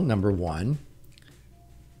 Well, number one,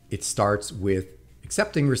 it starts with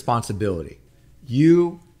accepting responsibility.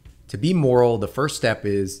 To be moral, the first step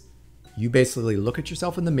is you basically look at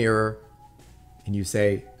yourself in the mirror and you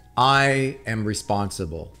say, I am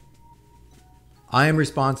responsible. I am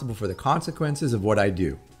responsible for the consequences of what I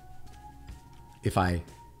do. If I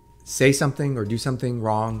say something or do something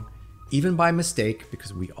wrong, even by mistake,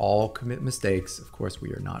 because we all commit mistakes. Of course,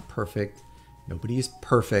 we are not perfect. Nobody is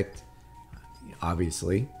perfect,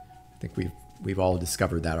 obviously. I think we've all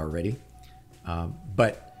discovered that already.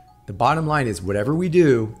 But the bottom line is, whatever we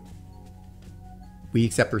do, we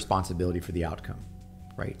accept responsibility for the outcome,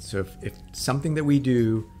 right? So if something that we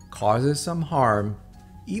do causes some harm,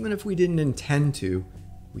 even if we didn't intend to,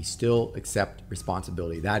 we still accept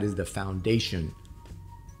responsibility. That is the foundation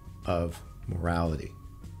of morality.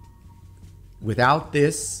 Without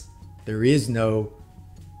this, there is no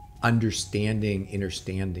understanding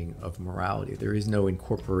of morality. There is no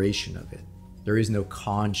incorporation of it. There is no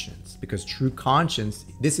conscience, because true conscience,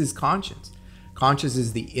 this is conscience. Conscience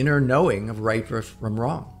is the inner knowing of right from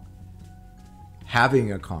wrong.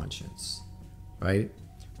 Having a conscience, right?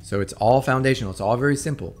 So it's all foundational. It's all very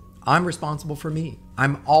simple. I'm responsible for me.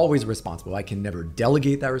 I'm always responsible. I can never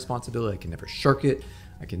delegate that responsibility. I can never shirk it.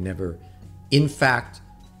 I can never, in fact,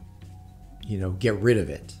 get rid of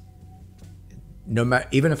it. No matter,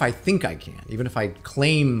 even if I think I can, even if I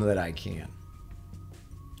claim that I can,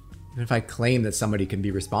 even if I claim that somebody can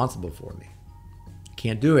be responsible for me, I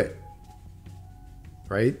can't do it,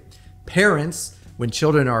 right? Parents, when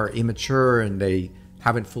children are immature and they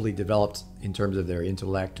haven't fully developed in terms of their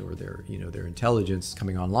intellect or their intelligence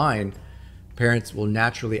coming online, parents will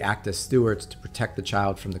naturally act as stewards to protect the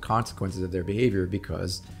child from the consequences of their behavior,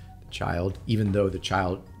 because the child, even though the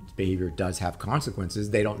child's behavior does have consequences,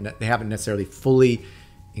 they haven't necessarily fully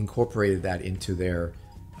incorporated that into their,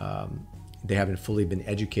 they haven't fully been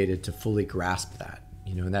educated to fully grasp that,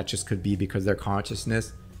 and that just could be because their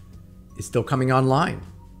consciousness is still coming online.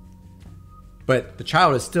 But the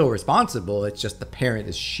child is still responsible. It's just the parent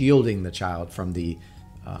is shielding the child from the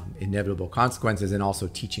inevitable consequences and also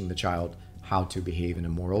teaching the child how to behave in a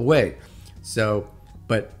moral way. So,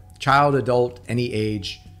 but child, adult, any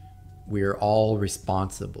age, we're all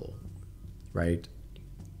responsible, right?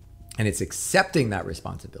 And it's accepting that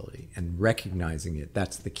responsibility and recognizing it.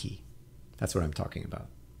 That's the key. That's what I'm talking about.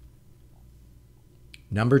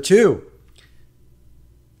 Number two,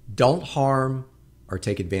 don't harm or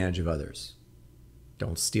take advantage of others.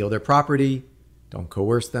 Don't steal their property. Don't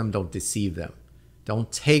coerce them. Don't deceive them.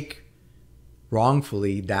 Don't take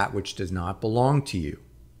wrongfully that which does not belong to you.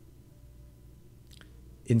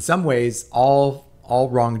 In some ways, all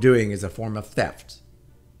wrongdoing is a form of theft.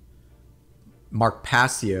 Mark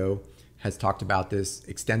Passio has talked about this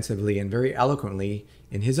extensively and very eloquently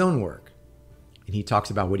in his own work. And he talks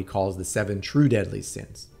about what he calls the 7 true deadly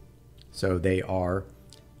sins. So they are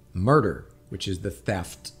murder, which is the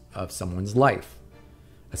theft of someone's life.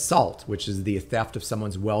 Assault, which is the theft of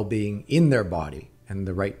someone's well-being in their body and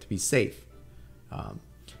the right to be safe.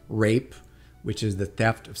 Rape, which is the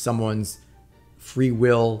theft of someone's free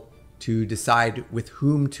will to decide with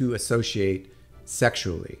whom to associate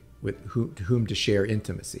sexually, to whom to share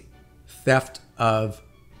intimacy. Theft of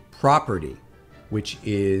property, which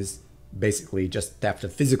is basically just theft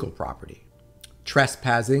of physical property.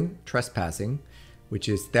 Trespassing, which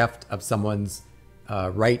is theft of someone's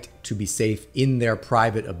right to be safe in their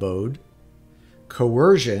private abode.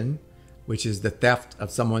 Coercion, which is the theft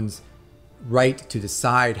of someone's right to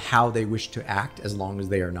decide how they wish to act as long as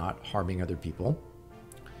they are not harming other people.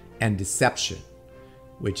 And deception,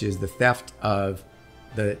 which is the theft of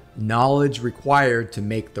the knowledge required to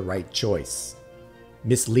make the right choice.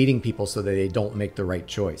 Misleading people so that they don't make the right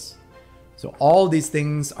choice. So all these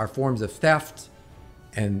things are forms of theft,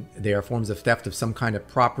 and they are forms of theft of some kind of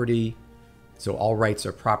property. So all rights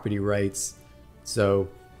are property rights. So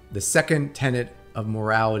the second tenet of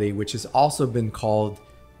morality, which has also been called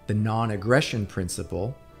the non-aggression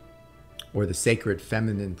principle, or the sacred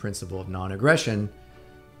feminine principle of non-aggression,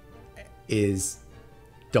 is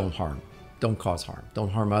don't harm, don't cause harm, don't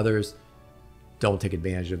harm others, don't take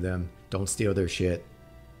advantage of them, don't steal their shit,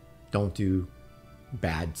 don't do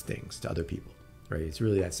bad things to other people, right? It's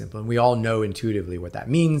really that simple. And we all know intuitively what that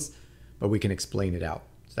means, but we can explain it out.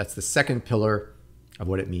 So that's the second pillar of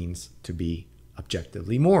what it means to be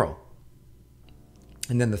objectively moral.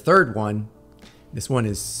 And then the third one, this one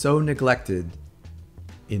is so neglected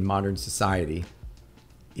in modern society,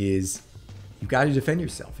 is you've got to defend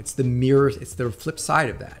yourself. It's the mirror, it's the flip side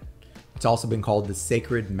of that. It's also been called the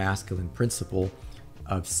sacred masculine principle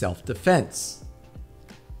of self-defense.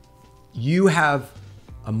 You have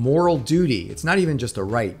a moral duty. It's not even just a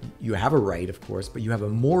right. You have a right, of course, but you have a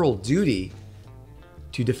moral duty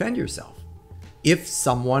to defend yourself if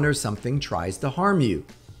someone or something tries to harm you,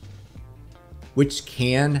 which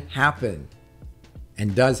can happen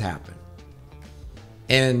and does happen.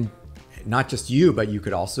 And not just you, but you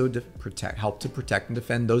could also help to protect and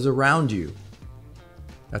defend those around you.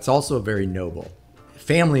 That's also very noble.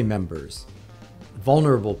 Family members,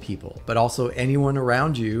 vulnerable people, but also anyone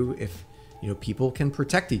around you. If people can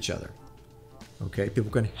protect each other. Okay, people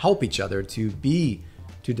can help each other to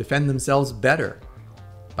defend themselves better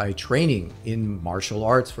by training in martial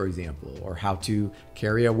arts, for example, or how to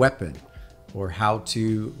carry a weapon, or how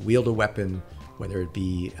to wield a weapon, whether it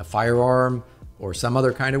be a firearm or some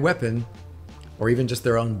other kind of weapon, or even just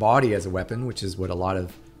their own body as a weapon, which is what a lot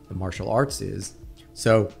of the martial arts is.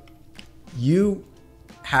 So you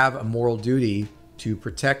have a moral duty to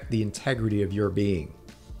protect the integrity of your being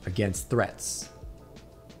against threats.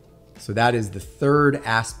 So that is the third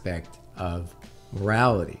aspect of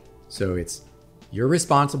morality. So it's you're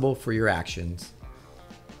responsible for your actions,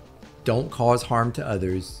 don't cause harm to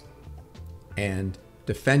others, and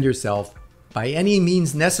defend yourself by any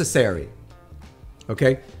means necessary.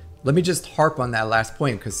 Okay? Let me just harp on that last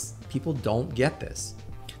point because people don't get this.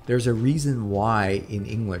 There's a reason why in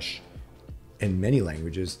English and many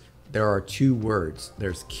languages there are two words.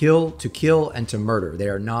 There's to kill, and to murder. They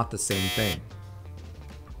are not the same thing.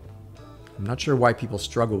 I'm not sure why people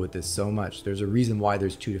struggle with this so much. There's a reason why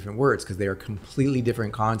there's two different words, because they are completely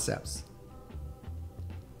different concepts.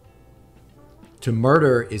 To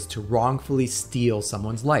murder is to wrongfully steal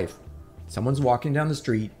someone's life. Someone's walking down the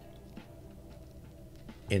street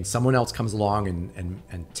and someone else comes along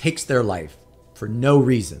and takes their life for no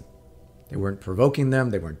reason. They weren't provoking them.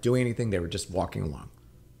 They weren't doing anything. They were just walking along.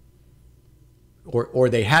 Or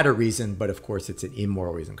they had a reason, but of course it's an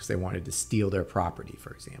immoral reason because they wanted to steal their property,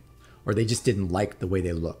 for example. Or they just didn't like the way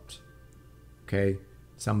they looked. Okay?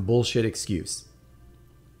 Some bullshit excuse.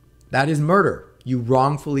 That is murder. You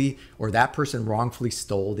wrongfully, or that person wrongfully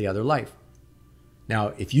stole the other life.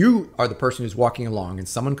 Now, if you are the person who's walking along and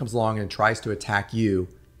someone comes along and tries to attack you,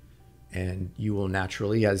 and you will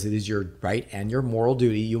naturally, as it is your right and your moral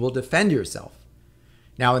duty, you will defend yourself.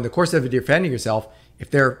 Now, in the course of defending yourself, if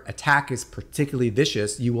their attack is particularly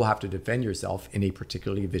vicious, you will have to defend yourself in a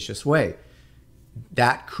particularly vicious way.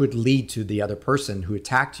 That could lead to the other person who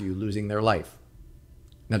attacked you losing their life.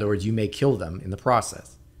 In other words, you may kill them in the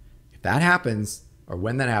process. If that happens, or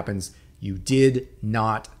when that happens, you did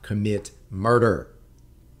not commit murder.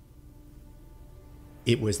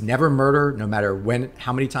 It was never murder, no matter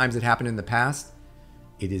how many times it happened in the past.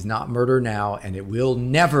 It is not murder now, and it will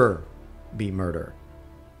never be murder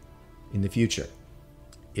in the future.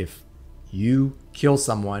 If you kill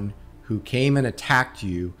someone who came and attacked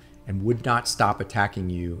you and would not stop attacking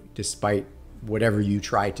you despite whatever you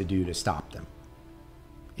tried to do to stop them.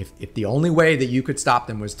 If the only way that you could stop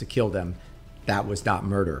them was to kill them, that was not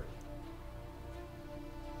murder.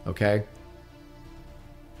 Okay?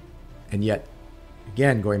 And yet,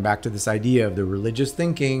 again, going back to this idea of the religious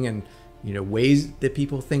thinking and, ways that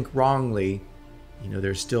people think wrongly,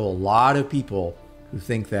 there's still a lot of people who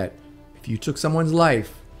think that if you took someone's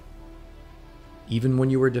life, even when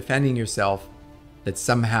you were defending yourself, that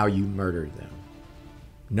somehow you murdered them.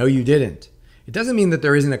 No, you didn't. It doesn't mean that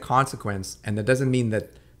there isn't a consequence, and that doesn't mean that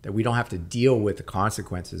we don't have to deal with the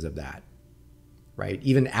consequences of that, right?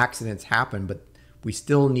 Even accidents happen, but we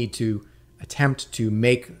still need to attempt to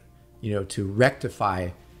make, to rectify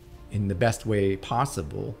in the best way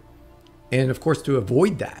possible, and of course to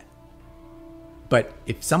avoid that. But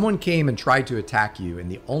if someone came and tried to attack you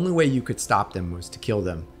and the only way you could stop them was to kill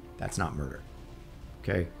them, that's not murder.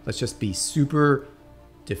 Okay, let's just be super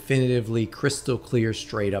definitively crystal clear,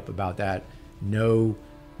 straight up about that. No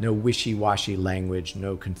wishy-washy language,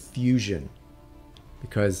 no confusion,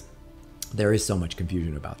 because there is so much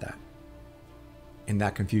confusion about that. And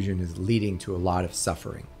that confusion is leading to a lot of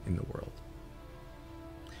suffering in the world.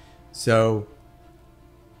 So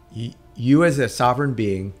you as a sovereign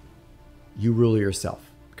being, you rule yourself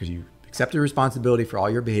because you accept the responsibility for all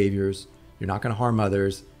your behaviors. You're not going to harm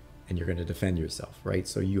others, and you're going to defend yourself, right?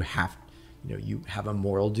 So you have a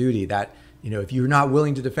moral duty that, if you're not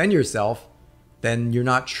willing to defend yourself, then you're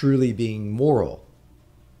not truly being moral,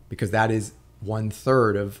 because that is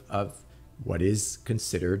 1/3 of what is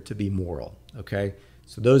considered to be moral, okay?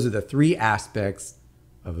 So those are the three aspects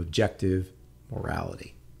of objective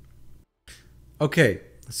morality. Okay,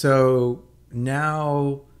 so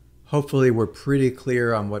now hopefully we're pretty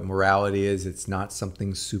clear on what morality is. It's not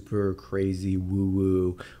something super crazy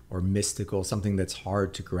woo-woo or mystical, something that's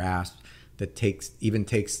hard to grasp, that takes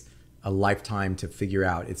a lifetime to figure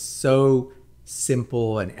out. It's so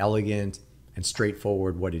simple and elegant and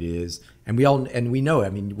straightforward what it is. And we know, I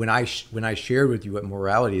mean, when I shared with you what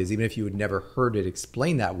morality is, even if you had never heard it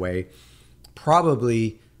explained that way,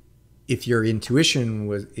 probably if your intuition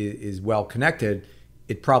is well connected,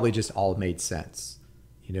 it probably just all made sense,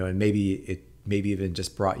 and maybe even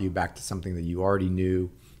just brought you back to something that you already knew,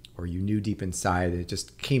 or you knew deep inside, and it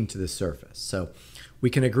just came to the surface. So we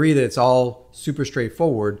can agree that it's all super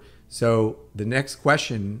straightforward. So the next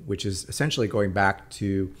question, which is essentially going back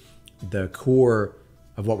to the core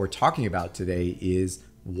of what we're talking about today, is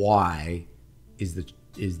why is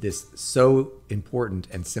this so important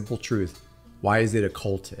and simple truth? Why is it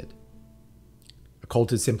occulted?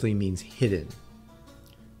 Occulted simply means hidden.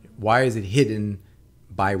 Why is it hidden?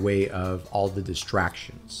 By way of all the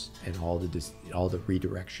distractions and all the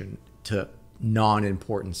redirection to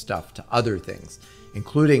non-important stuff, to other things,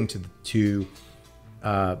 including to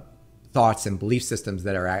thoughts and belief systems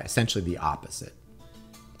that are essentially the opposite.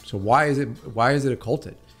 So why is it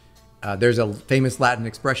occulted? There's a famous Latin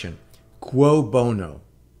expression, quo bono,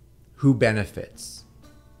 who benefits?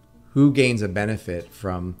 Who gains a benefit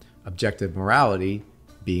from objective morality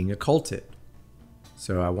being occulted?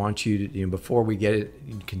 So I want you to, before we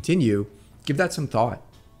continue, give that some thought.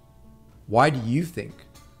 Why do you think?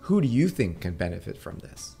 Who do you think can benefit from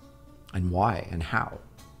this? And why and how?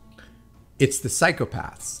 It's the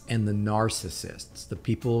psychopaths and the narcissists, the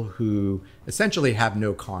people who essentially have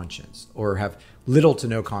no conscience, or have little to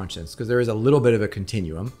no conscience, because there is a little bit of a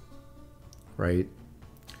continuum, right?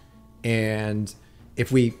 And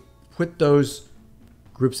if we put those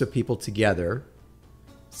groups of people together,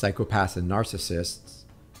 psychopaths and narcissists,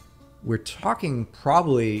 we're talking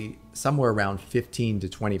probably somewhere around 15 to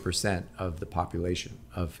 20% of the population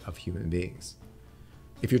of human beings.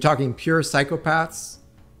 If you're talking pure psychopaths,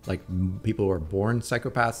 like people who are born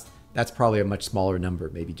psychopaths, that's probably a much smaller number,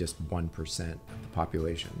 maybe just 1% of the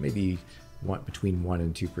population, maybe between 1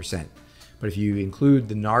 and 2%. But if you include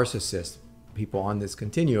the narcissist, people on this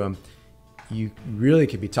continuum, you really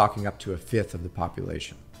could be talking up to a fifth of the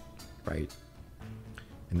population, right?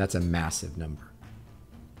 And that's a massive number.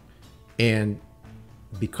 And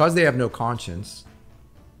because they have no conscience,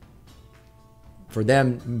 for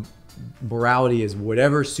them, morality is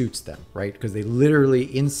whatever suits them, right? Because they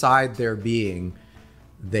literally, inside their being,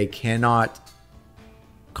 they cannot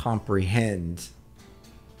comprehend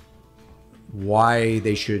why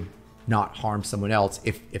they should not harm someone else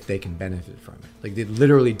if they can benefit from it. Like, it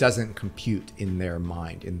literally doesn't compute in their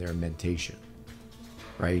mind, in their mentation,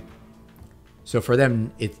 right? So for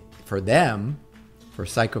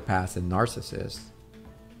psychopaths and narcissists,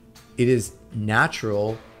 it is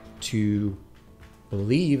natural to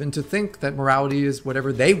believe and to think that morality is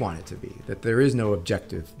whatever they want it to be, that there is no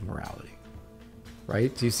objective morality,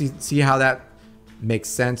 right? Do you see how that makes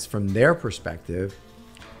sense from their perspective?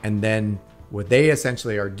 And then what they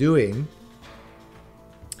essentially are doing,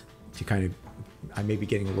 I may be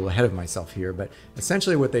getting a little ahead of myself here, but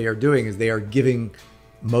essentially what they are doing is they are giving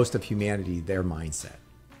most of humanity their mindset.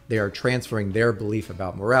 They are transferring their belief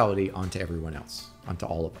about morality onto everyone else, onto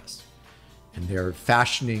all of us. And they're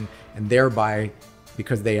fashioning, and thereby,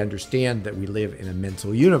 because they understand that we live in a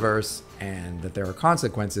mental universe and that there are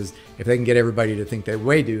consequences, if they can get everybody to think that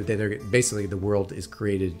way do, then basically the world is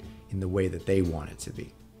created in the way that they want it to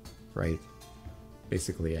be, right?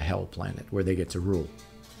 Basically a hell planet where they get to rule.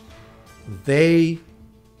 They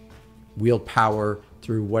wield power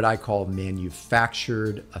through what I call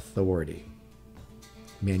manufactured authority.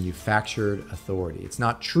 Manufactured authority. It's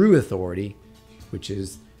not true authority, which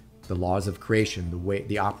is the laws of creation,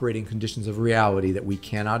 the operating conditions of reality that we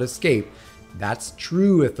cannot escape. That's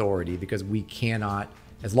true authority, because we cannot,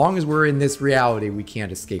 as long as we're in this reality, we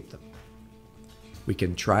can't escape them. We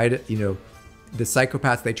can try to, the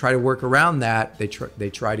psychopaths, they try to work around that. They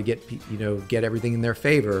try to get everything in their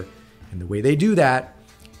favor. And the way they do that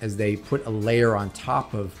is they put a layer on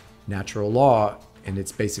top of natural law, and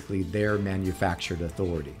it's basically their manufactured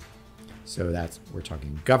authority. So we're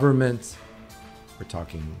talking government, we're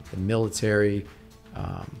talking the military,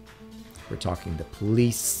 we're talking the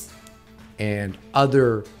police, and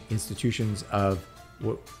other institutions of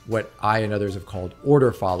what I and others have called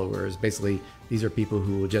order followers. Basically, these are people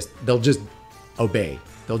who they'll just obey.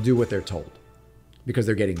 They'll do what they're told because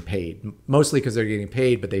they're getting paid. Mostly because they're getting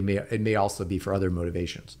paid, but it may also be for other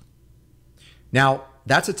motivations. Now,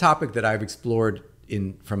 that's a topic that I've explored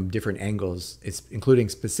from different angles, including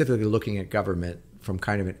specifically looking at government from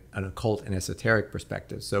kind of an occult and esoteric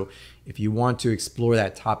perspective. So if you want to explore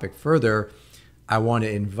that topic further, I want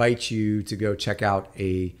to invite you to go check out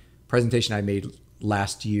a presentation I made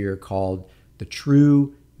last year called The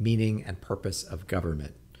True Meaning and Purpose of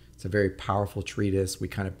Government. It's a very powerful treatise. We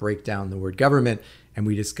kind of break down the word government and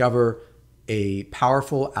we discover a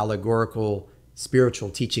powerful allegorical spiritual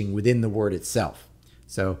teaching within the word itself.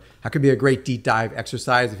 So that could be a great deep dive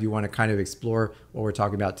exercise if you want to kind of explore what we're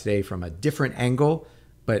talking about today from a different angle,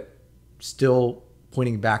 but still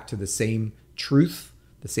pointing back to the same truth,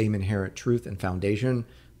 the same inherent truth and foundation.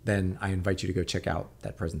 Then I invite you to go check out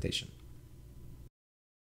that presentation.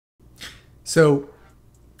 So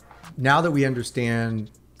now that we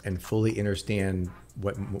understand and fully understand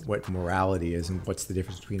what morality is and what's the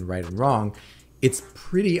difference between right and wrong, it's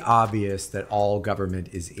pretty obvious that all government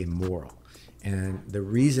is immoral. And the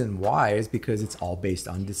reason why is because it's all based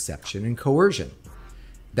on deception and coercion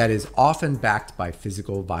that is often backed by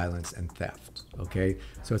physical violence and theft. Okay,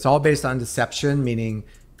 so it's all based on deception, meaning,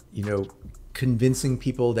 convincing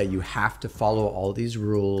people that you have to follow all these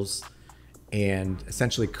rules and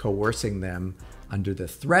essentially coercing them under the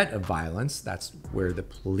threat of violence. That's where the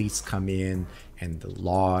police come in and the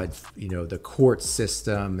law, the court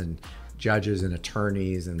system and judges and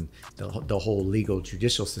attorneys and the whole legal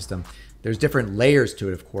judicial system. There's different layers to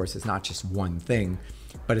it, of course. It's not just one thing,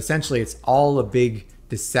 but essentially it's all a big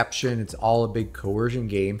deception. It's all a big coercion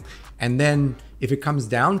game. And then if it comes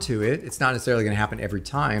down to it, it's not necessarily going to happen every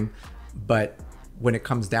time, but when it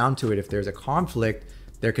comes down to it, if there's a conflict,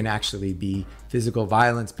 there can actually be physical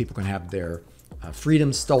violence. People can have their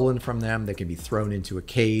freedom stolen from them. They can be thrown into a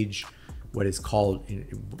cage, what is called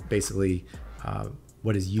basically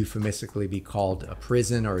what is euphemistically be called a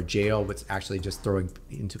prison or a jail, what's actually just throwing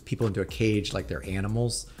people into a cage like they're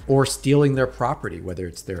animals, or stealing their property, whether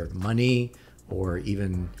it's their money or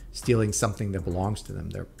even stealing something that belongs to them,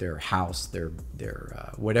 their house, their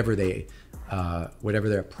whatever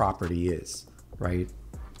their property is, right?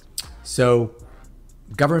 So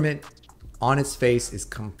government on its face is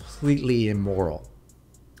completely immoral,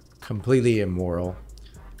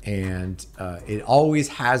 and it always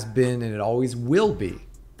has been and it always will be.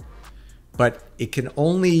 But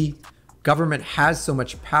government has so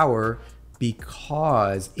much power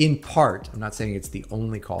because, in part, I'm not saying it's the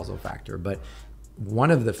only causal factor, but one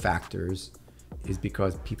of the factors is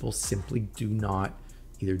because people simply do not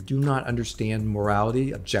understand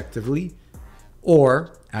morality objectively,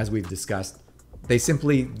 or, as we've discussed, they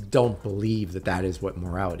simply don't believe that is what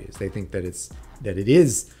morality is. They think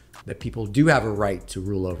that people do have a right to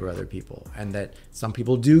rule over other people, and that some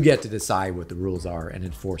people do get to decide what the rules are and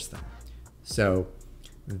enforce them. So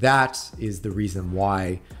that is the reason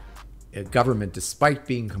why a government, despite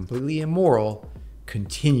being completely immoral,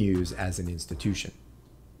 continues as an institution.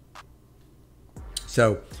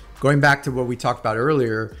 So going back to what we talked about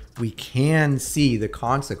earlier, we can see the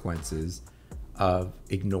consequences of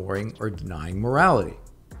ignoring or denying morality.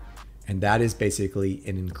 And that is basically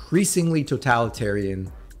an increasingly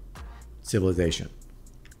totalitarian civilization,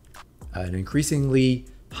 an increasingly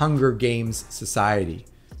Hunger Games society,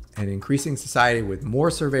 an increasing society with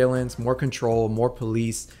more surveillance, more control, more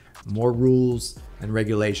police, more rules and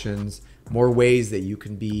regulations, more ways that you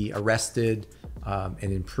can be arrested and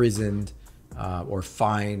imprisoned or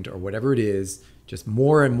fined or whatever it is, just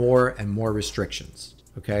more and more restrictions,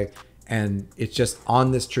 okay? And it's just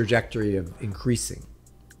on this trajectory of increasing.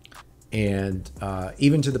 And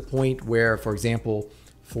even to the point where, for example,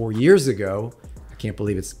 4 years ago, I can't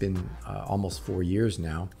believe it's been almost 4 years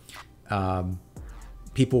now,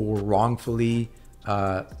 people were wrongfully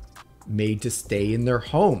made to stay in their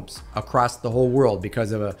homes across the whole world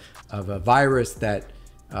because of a virus that,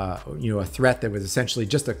 a threat that was essentially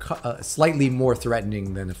just a slightly more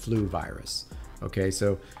threatening than a flu virus. Okay,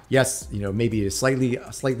 so yes, maybe a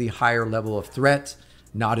slightly higher level of threat,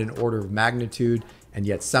 not an order of magnitude, and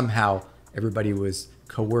yet somehow everybody was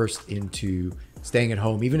coerced into staying at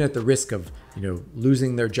home, even at the risk of,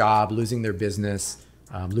 losing their job, losing their business,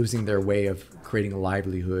 losing their way of creating a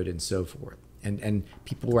livelihood and so forth. And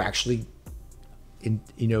people were actually,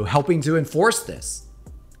 helping to enforce this,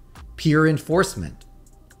 peer enforcement,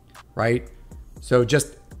 right? So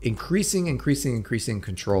just increasing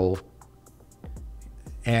control,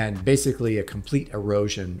 and basically a complete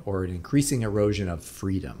erosion or an increasing erosion of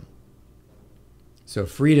freedom. So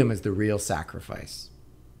freedom is the real sacrifice.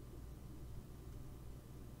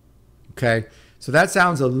 Okay, so that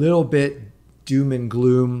sounds a little bit doom and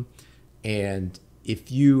gloom. And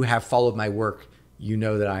if you have followed my work, you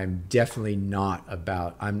know that I'm definitely not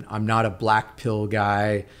I'm not a black pill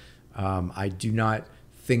guy. I do not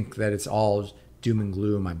think that it's all doom and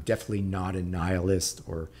gloom. I'm definitely not a nihilist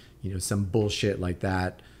or, some bullshit like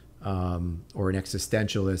that, or an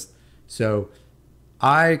existentialist. So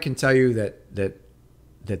I can tell you that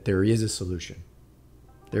there is a solution.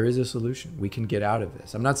 There is a solution. We can get out of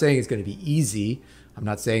this. I'm not saying it's going to be easy. I'm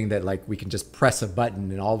not saying that like we can just press a button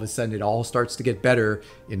and all of a sudden it all starts to get better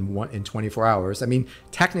in 24 hours. I mean,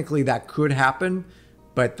 technically that could happen,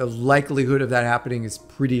 but the likelihood of that happening is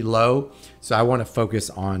pretty low. So I want to focus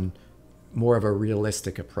on more of a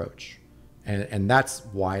realistic approach. And that's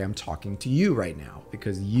why I'm talking to you right now,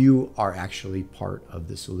 because you are actually part of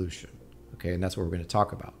the solution. Okay, and that's what we're going to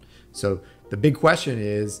talk about. So the big question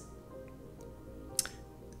is,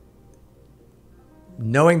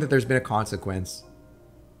 knowing that there's been a consequence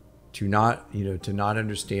to not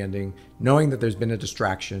understanding, knowing that there's been a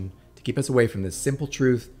distraction to keep us away from this simple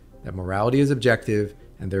truth that morality is objective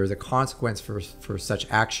and there is a consequence for such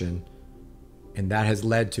action. And that has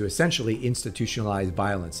led to essentially institutionalized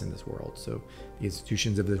violence in this world. So the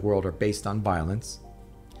institutions of this world are based on violence.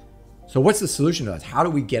 So what's the solution to us? How do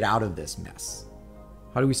we get out of this mess?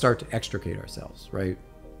 How do we start to extricate ourselves, right?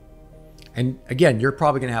 And again, you're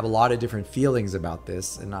probably going to have a lot of different feelings about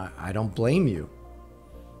this, and I don't blame you.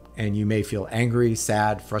 And you may feel angry,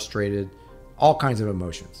 sad, frustrated, all kinds of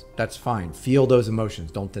emotions. That's fine. Feel those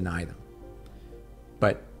emotions. Don't deny them.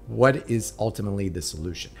 But what is ultimately the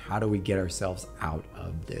solution? How do we get ourselves out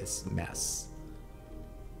of this mess?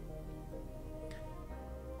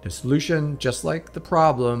 The solution, just like the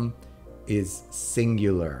problem, is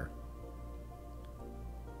singular.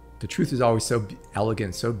 The truth is always so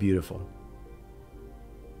elegant, so beautiful.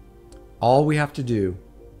 All we have to do,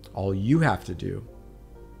 all you have to do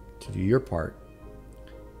your part,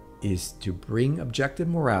 is to bring objective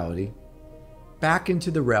morality back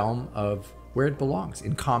into the realm of where it belongs,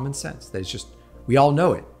 in common sense. That it's just, we all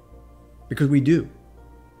know it, because we do.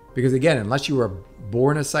 Because again, unless you were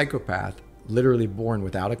born a psychopath, literally born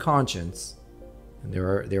without a conscience, and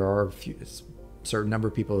there are a certain number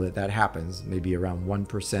of people that happens, maybe around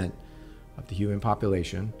 1% of the human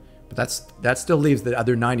population, but that still leaves the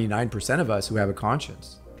other 99% of us who have a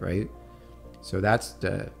conscience, right? So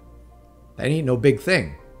that ain't no big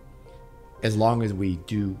thing, as long as we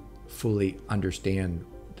do fully understand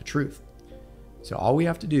the truth. So all we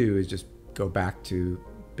have to do is just go back to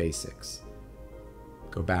basics,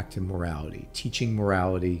 go back to morality, teaching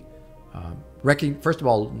morality, first of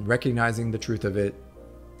all, recognizing the truth of it,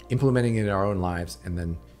 implementing it in our own lives, and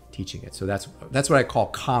then teaching it. So that's what I call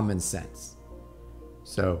common sense.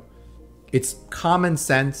 So it's common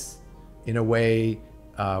sense in a way.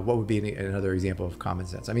 What would be another example of common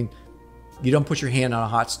sense? I mean, you don't put your hand on a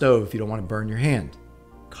hot stove if you don't want to burn your hand.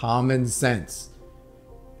 Common sense.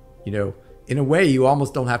 In a way, you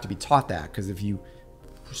almost don't have to be taught that, because if you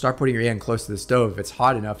start putting your hand close to the stove, if it's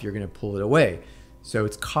hot enough, you're going to pull it away. So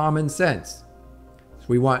it's common sense. So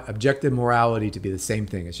we want objective morality to be the same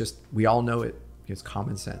thing. It's just, we all know it. It's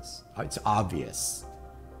common sense. It's obvious,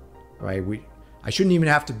 right? I shouldn't even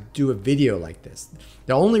have to do a video like this.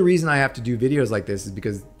 The only reason I have to do videos like this is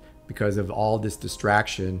because of all this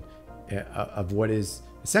distraction of what is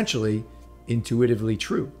essentially intuitively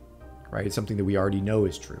true, right? It's something that we already know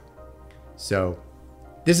is true. So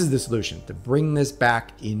this is the solution, to bring this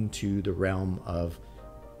back into the realm of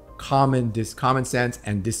common sense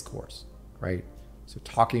and discourse, right? So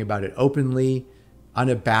talking about it openly,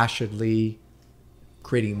 unabashedly,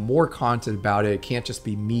 creating more content about it. It can't just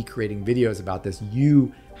be me creating videos about this.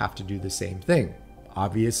 You have to do the same thing.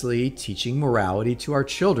 Obviously, teaching morality to our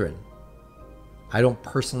children. I don't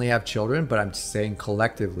personally have children, but I'm saying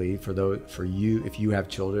collectively, for you, if you have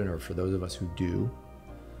children, or for those of us who do,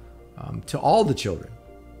 to all the children,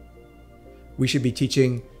 we should be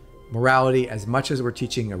teaching morality as much as we're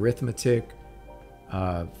teaching arithmetic,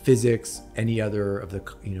 physics, any other of the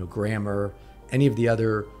grammar, any of the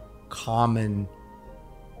other common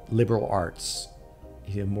liberal arts,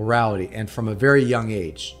 morality, and from a very young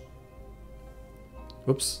age.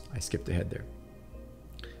 Whoops, I skipped ahead there.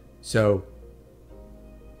 So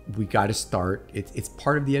we got to start. It's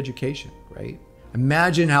part of the education, right?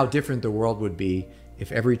 Imagine how different the world would be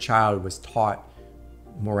if every child was taught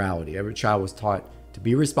morality. Every child was taught to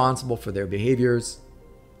be responsible for their behaviors,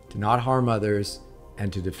 to not harm others,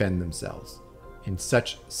 and to defend themselves in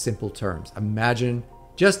such simple terms.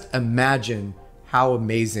 Just imagine how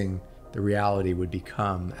amazing the reality would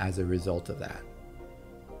become as a result of that.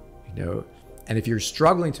 And if you're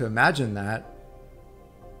struggling to imagine that,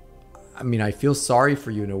 I mean, I feel sorry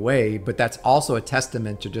for you in a way, but that's also a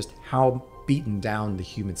testament to just how beaten down the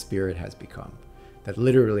human spirit has become. That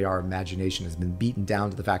literally our imagination has been beaten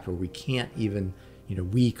down to the fact where we can't even,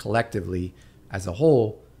 we collectively as a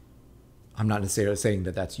whole, I'm not necessarily saying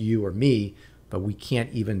that that's you or me, but we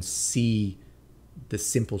can't even see the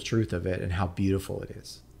simple truth of it and how beautiful it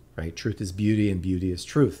is, right? Truth is beauty and beauty is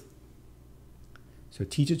truth. So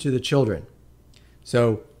teach it to the children.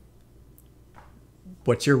 So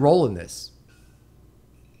what's your role in this?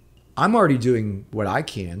 I'm already doing what I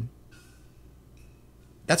can.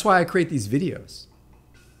 That's why I create these videos.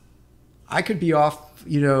 I could be off,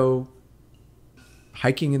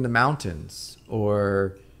 hiking in the mountains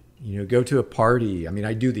or, go to a party. I mean,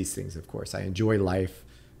 I do these things, of course. I enjoy life.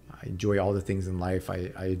 I enjoy all the things in life.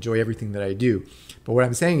 I enjoy everything that I do. But what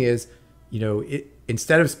I'm saying is,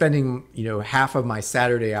 instead of spending, half of my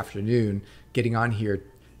Saturday afternoon getting on here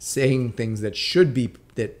saying things that should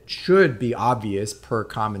be obvious per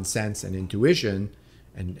common sense and intuition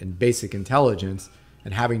and basic intelligence,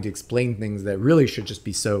 and having to explain things that really should just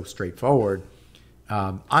be so straightforward,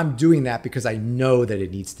 I'm doing that because I know that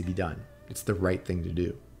it needs to be done. It's the right thing to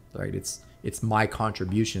do, right? It's my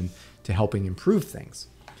contribution to helping improve things.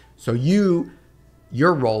 So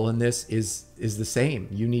your role in this is the same.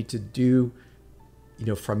 You need to do,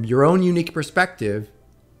 from your own unique perspective,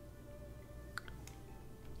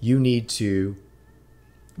 you need to,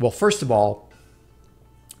 well, first of all,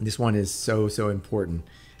 this one is so important.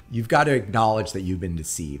 You've got to acknowledge that you've been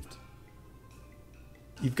deceived.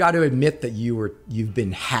 You've got to admit that you've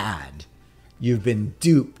been had, you've been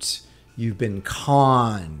duped, you've been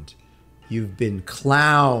conned, you've been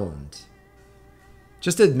clowned.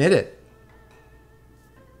 Just admit it.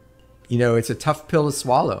 It's a tough pill to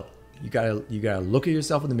swallow. You gotta look at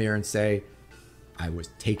yourself in the mirror and say, I was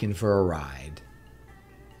taken for a ride.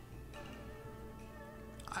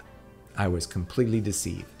 I was completely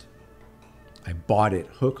deceived. I bought it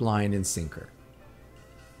hook, line, and sinker.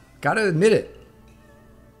 Gotta admit it.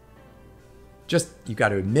 You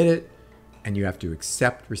gotta admit it, and you have to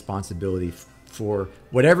accept responsibility for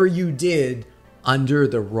whatever you did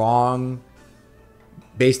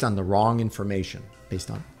based on the wrong information, based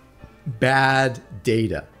on bad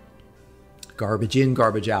data. Garbage in,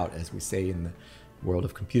 garbage out, as we say in the world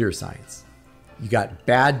of computer science. You got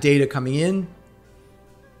bad data coming in,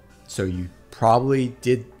 so you probably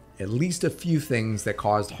did at least a few things that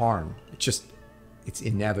caused harm. It's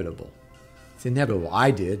inevitable. It's inevitable.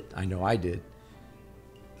 I know I did.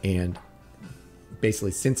 And basically,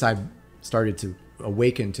 since I've started to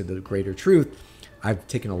awaken to the greater truth, I've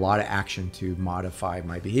taken a lot of action to modify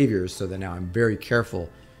my behaviors so that now I'm very careful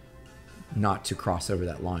not to cross over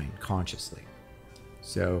that line consciously.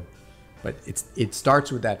 So, but it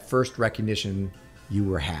starts with that first recognition you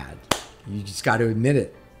were had. You just got to admit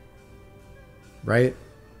it, right?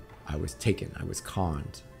 I was taken. I was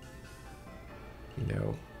conned.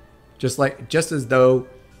 Just as though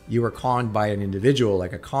you were conned by an individual,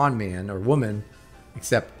 like a con man or woman,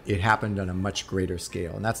 except it happened on a much greater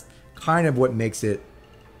scale. And that's kind of what makes it,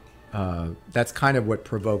 that's kind of what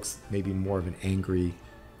provokes maybe more of an angry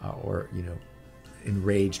or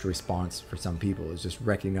enraged response for some people, is just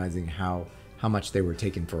recognizing how much they were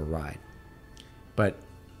taken for a ride. But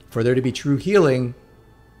for there to be true healing,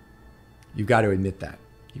 you've got to admit that.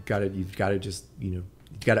 You've got to just, you've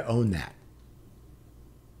got to own that.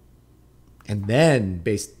 And then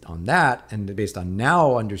based on that, and based on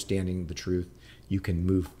now understanding the truth, you can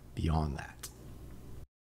move beyond that.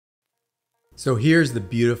 So here's the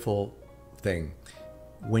beautiful thing.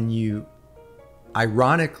 When you,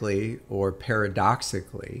 ironically or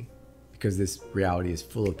paradoxically, because this reality is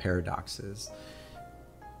full of paradoxes,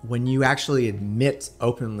 when you actually admit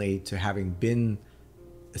openly to having been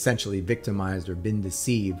essentially victimized or been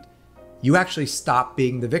deceived, you actually stop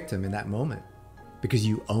being the victim in that moment, because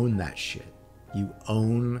you own that shit. You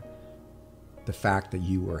own the fact that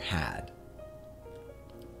you were had.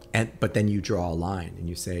 But then you draw a line and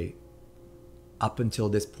you say, up until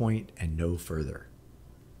this point and no further.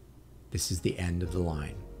 This is the end of the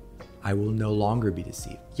line. I will no longer be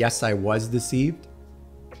deceived. Yes, I was deceived.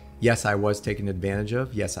 Yes, I was taken advantage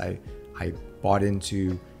of. Yes, I bought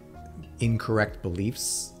into incorrect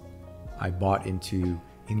beliefs. I bought into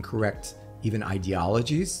incorrect even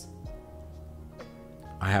ideologies.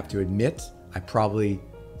 I have to admit, I probably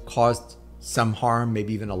caused some harm,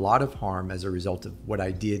 maybe even a lot of harm as a result of what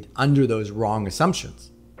I did under those wrong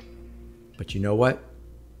assumptions. But you know what?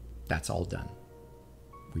 That's all done.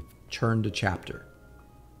 We've turned a chapter.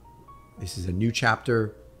 This is a new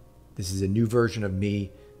chapter. This is a new version of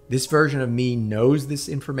me. This version of me knows this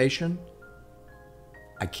information.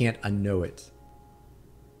 I can't unknow it.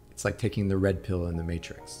 It's like taking the red pill in the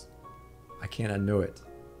Matrix. I can't unknow it.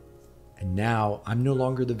 And now I'm no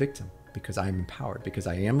longer the victim, because I am empowered, because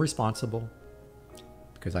I am responsible,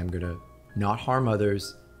 because I'm going to not harm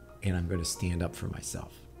others, and I'm going to stand up for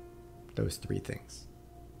myself. those three things,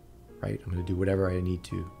 right? I'm going to do whatever I need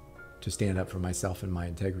to stand up for myself and my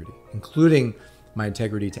integrity, including my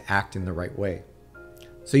integrity to act in the right way.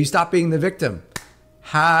 So you stop being the victim.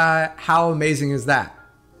 How amazing is that?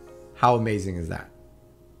 How amazing is that?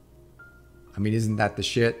 I mean, isn't that the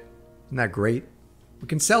shit? Isn't that great? We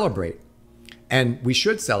can celebrate. And we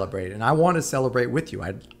should celebrate. And I want to celebrate with you.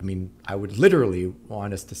 I mean, I would literally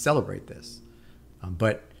want us to celebrate this.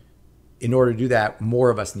 But in order to do that, more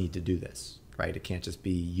of us need to do this, right? It can't just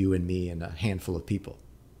be you and me and a handful of people.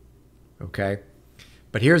 Okay?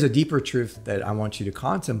 But here's a deeper truth that I want you to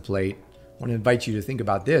contemplate. I want to invite you to think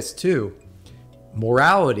about this too.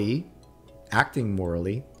 Morality, acting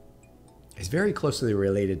morally, is very closely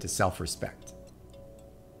related to self-respect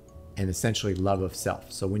and essentially love of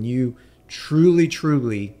self. So when you truly,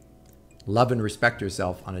 truly love and respect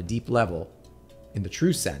yourself on a deep level, in the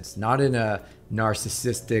true sense, not in a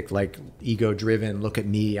narcissistic, like ego-driven, look at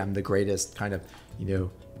me, I'm the greatest kind of,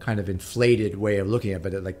 kind of inflated way of looking at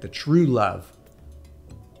it, but like the true love,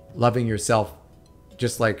 loving yourself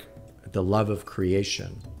just like the love of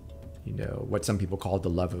creation, what some people call the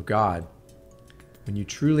love of God. When you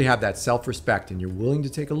truly have that self-respect and you're willing to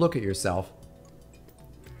take a look at yourself,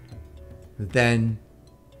 then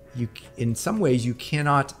you, in some ways, you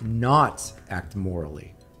cannot not act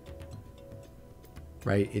morally,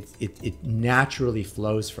 right? It naturally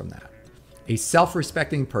flows from that. A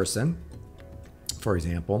self-respecting person, for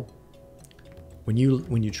example, when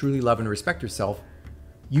you truly love and respect yourself,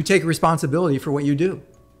 you take responsibility for what you do,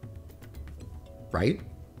 right?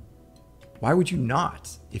 Why would you not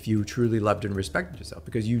if you truly loved and respected yourself?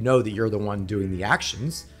 Because you know that you're the one doing the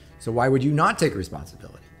actions. So why would you not take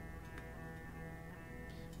responsibility?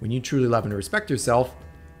 When you truly love and respect yourself,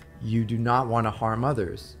 you do not want to harm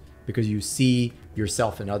others because you see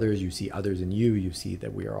yourself in others, you see others in you, you see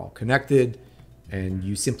that we are all connected, and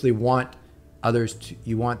you simply want others to,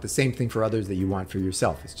 you want the same thing for others that you want for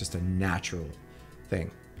yourself. It's just a natural thing.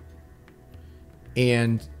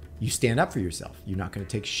 And you stand up for yourself. You're not going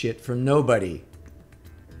to take shit from nobody.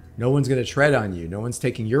 No one's going to tread on you. No one's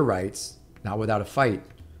taking your rights, not without a fight.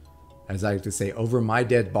 As I like to say, over my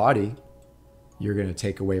dead body, you're going to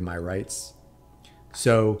take away my rights.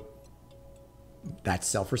 So that's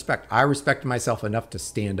self-respect. I respect myself enough to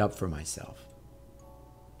stand up for myself,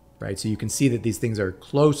 right? So you can see that these things are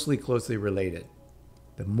closely, closely related.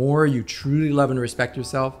 The more you truly love and respect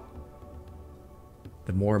yourself,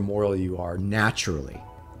 the more moral you are naturally.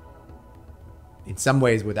 In some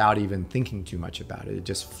ways, without even thinking too much about it. It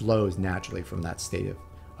just flows naturally from that state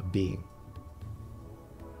of being.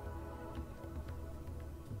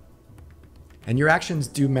 And your actions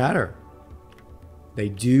do matter. They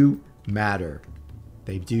do matter.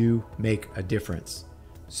 They do make a difference.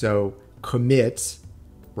 So commit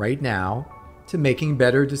right now to making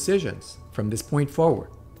better decisions from this point forward.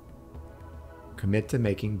 Commit to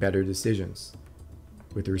making better decisions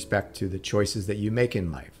with respect to the choices that you make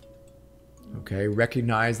in life. Okay,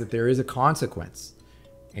 recognize that there is a consequence,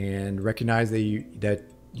 and recognize that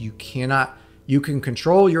you can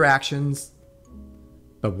control your actions,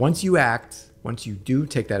 but once you do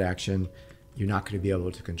take that action, you're not going to be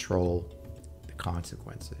able to control the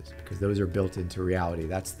consequences because those are built into reality.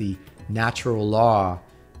 That's the natural law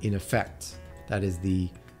in effect. That is the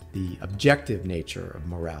objective nature of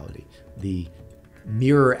morality, the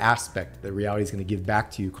mirror aspect that reality is going to give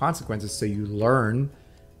back to you consequences, so you learn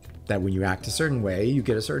that when you act a certain way, you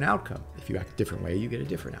get a certain outcome. If you act a different way, you get a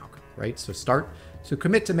different outcome, right? So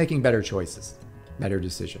commit to making better choices, better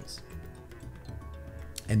decisions.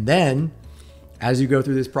 And then, as you go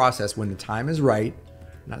through this process, when the time is right,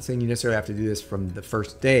 I'm not saying you necessarily have to do this from the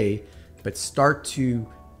first day, but start to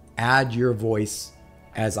add your voice,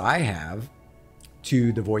 as I have,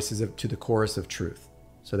 to the chorus of truth,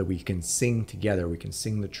 so that we can sing together. We can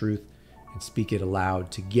sing the truth and speak it aloud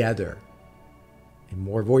together. And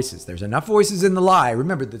more voices. There's enough voices in the lie.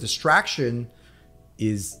 Remember, the distraction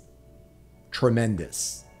is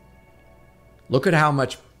tremendous. Look at how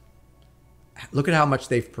much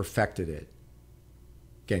they've perfected it.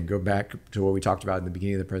 Again, go back to what we talked about in the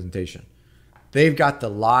beginning of the presentation. They've got the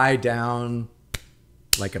lie down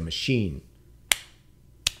like a machine.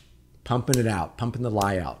 Pumping it out, pumping the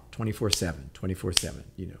lie out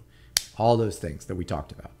 24/7, all those things that we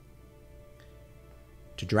talked about.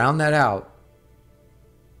 To drown that out,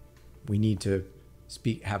 we need to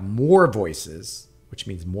have more voices, which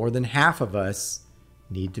means more than half of us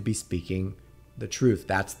need to be speaking the truth.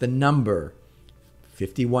 That's the number,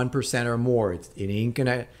 51% or more.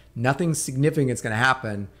 Nothing significant is gonna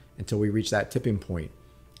happen until we reach that tipping point.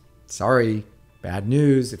 Sorry, bad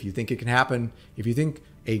news. If you think it can happen, if you think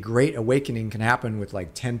a great awakening can happen with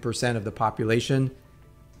like 10% of the population.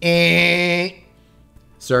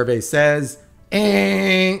 Survey says,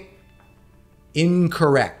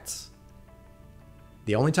 incorrect.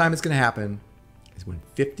 The only time it's going to happen is when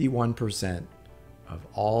 51% of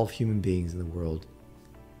all human beings in the world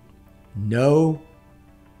know,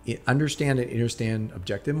 understand, and understand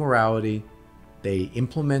objective morality. They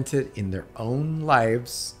implement it in their own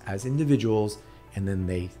lives as individuals, and then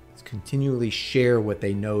they continually share what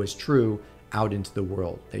they know is true out into the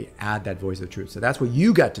world. They add that voice of truth. So that's what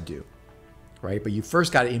you got to do, right? But you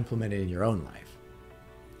first got to implement it in your own life.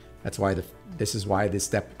 That's why this is why this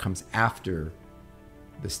step comes after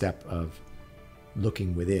the step of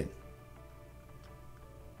looking within.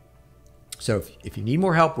 So if you need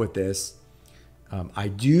more help with this, I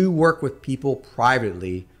do work with people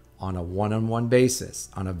privately on a one-on-one basis,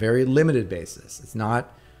 on a very limited basis.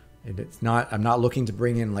 I'm not looking to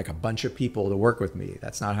bring in like a bunch of people to work with me.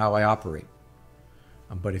 That's not how I operate.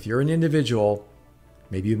 But if you're an individual,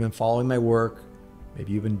 maybe you've been following my work,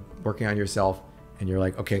 maybe you've been working on yourself, and you're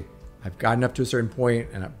like, okay, I've gotten up to a certain point,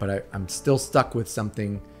 but I'm still stuck with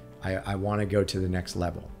something. I want to go to the next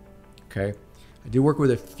level. Okay. I do work with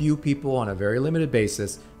a few people on a very limited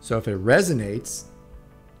basis. So if it resonates,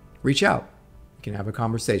 reach out. We can have a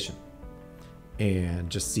conversation and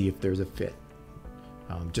just see if there's a fit.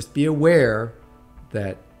 Just be aware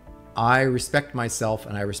that I respect myself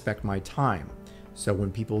and I respect my time. So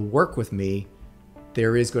when people work with me,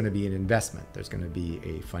 there is going to be an investment. There's going to be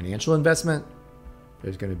a financial investment.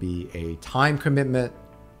 There's going to be a time commitment.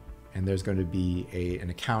 And there's going to be an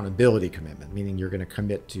accountability commitment, meaning you're going to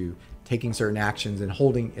commit to taking certain actions and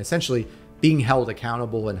essentially being held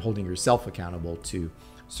accountable and holding yourself accountable to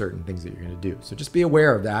certain things that you're going to do. So just be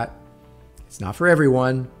aware of that. It's not for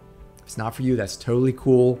everyone. It's not for you. That's totally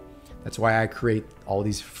cool. That's why I create all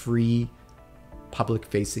these free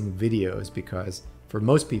public-facing videos, because for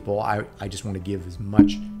most people, I just want to give as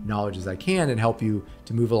much knowledge as I can and help you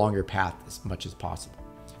to move along your path as much as possible.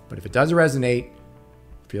 But if it does resonate,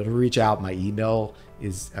 feel free to reach out. My email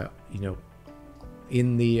is,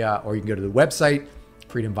 in the, or you can go to the website,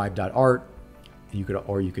 FreedomVibe.art.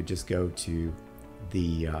 You could just go to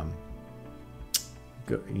the,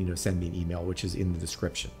 send me an email, which is in the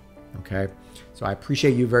description. Okay. So I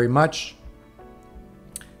appreciate you very much.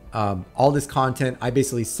 All this content, I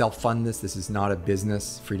basically self-fund this. This is not a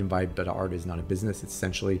business. FreedomVibe.art is not a business. It's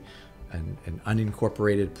essentially an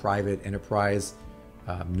unincorporated private enterprise,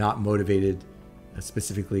 not motivated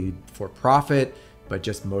specifically for profit, but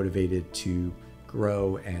just motivated to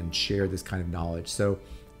grow and share this kind of knowledge. So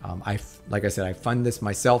like I said, I fund this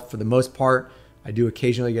myself for the most part. I do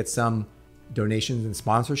occasionally get some donations and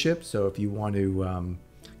sponsorship. So if you want to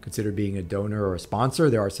consider being a donor or a sponsor,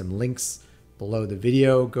 there are some links below the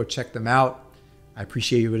video. Go check them out. I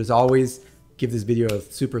appreciate you, but as always, give this video a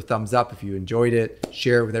super thumbs up if you enjoyed it.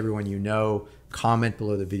 Share it with everyone you know. Comment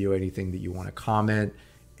below the video anything that you want to comment,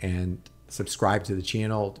 and subscribe to the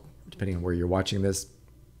channel depending on where you're watching this.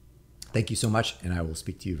 Thank you so much, and I will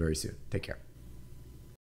speak to you very soon. Take care.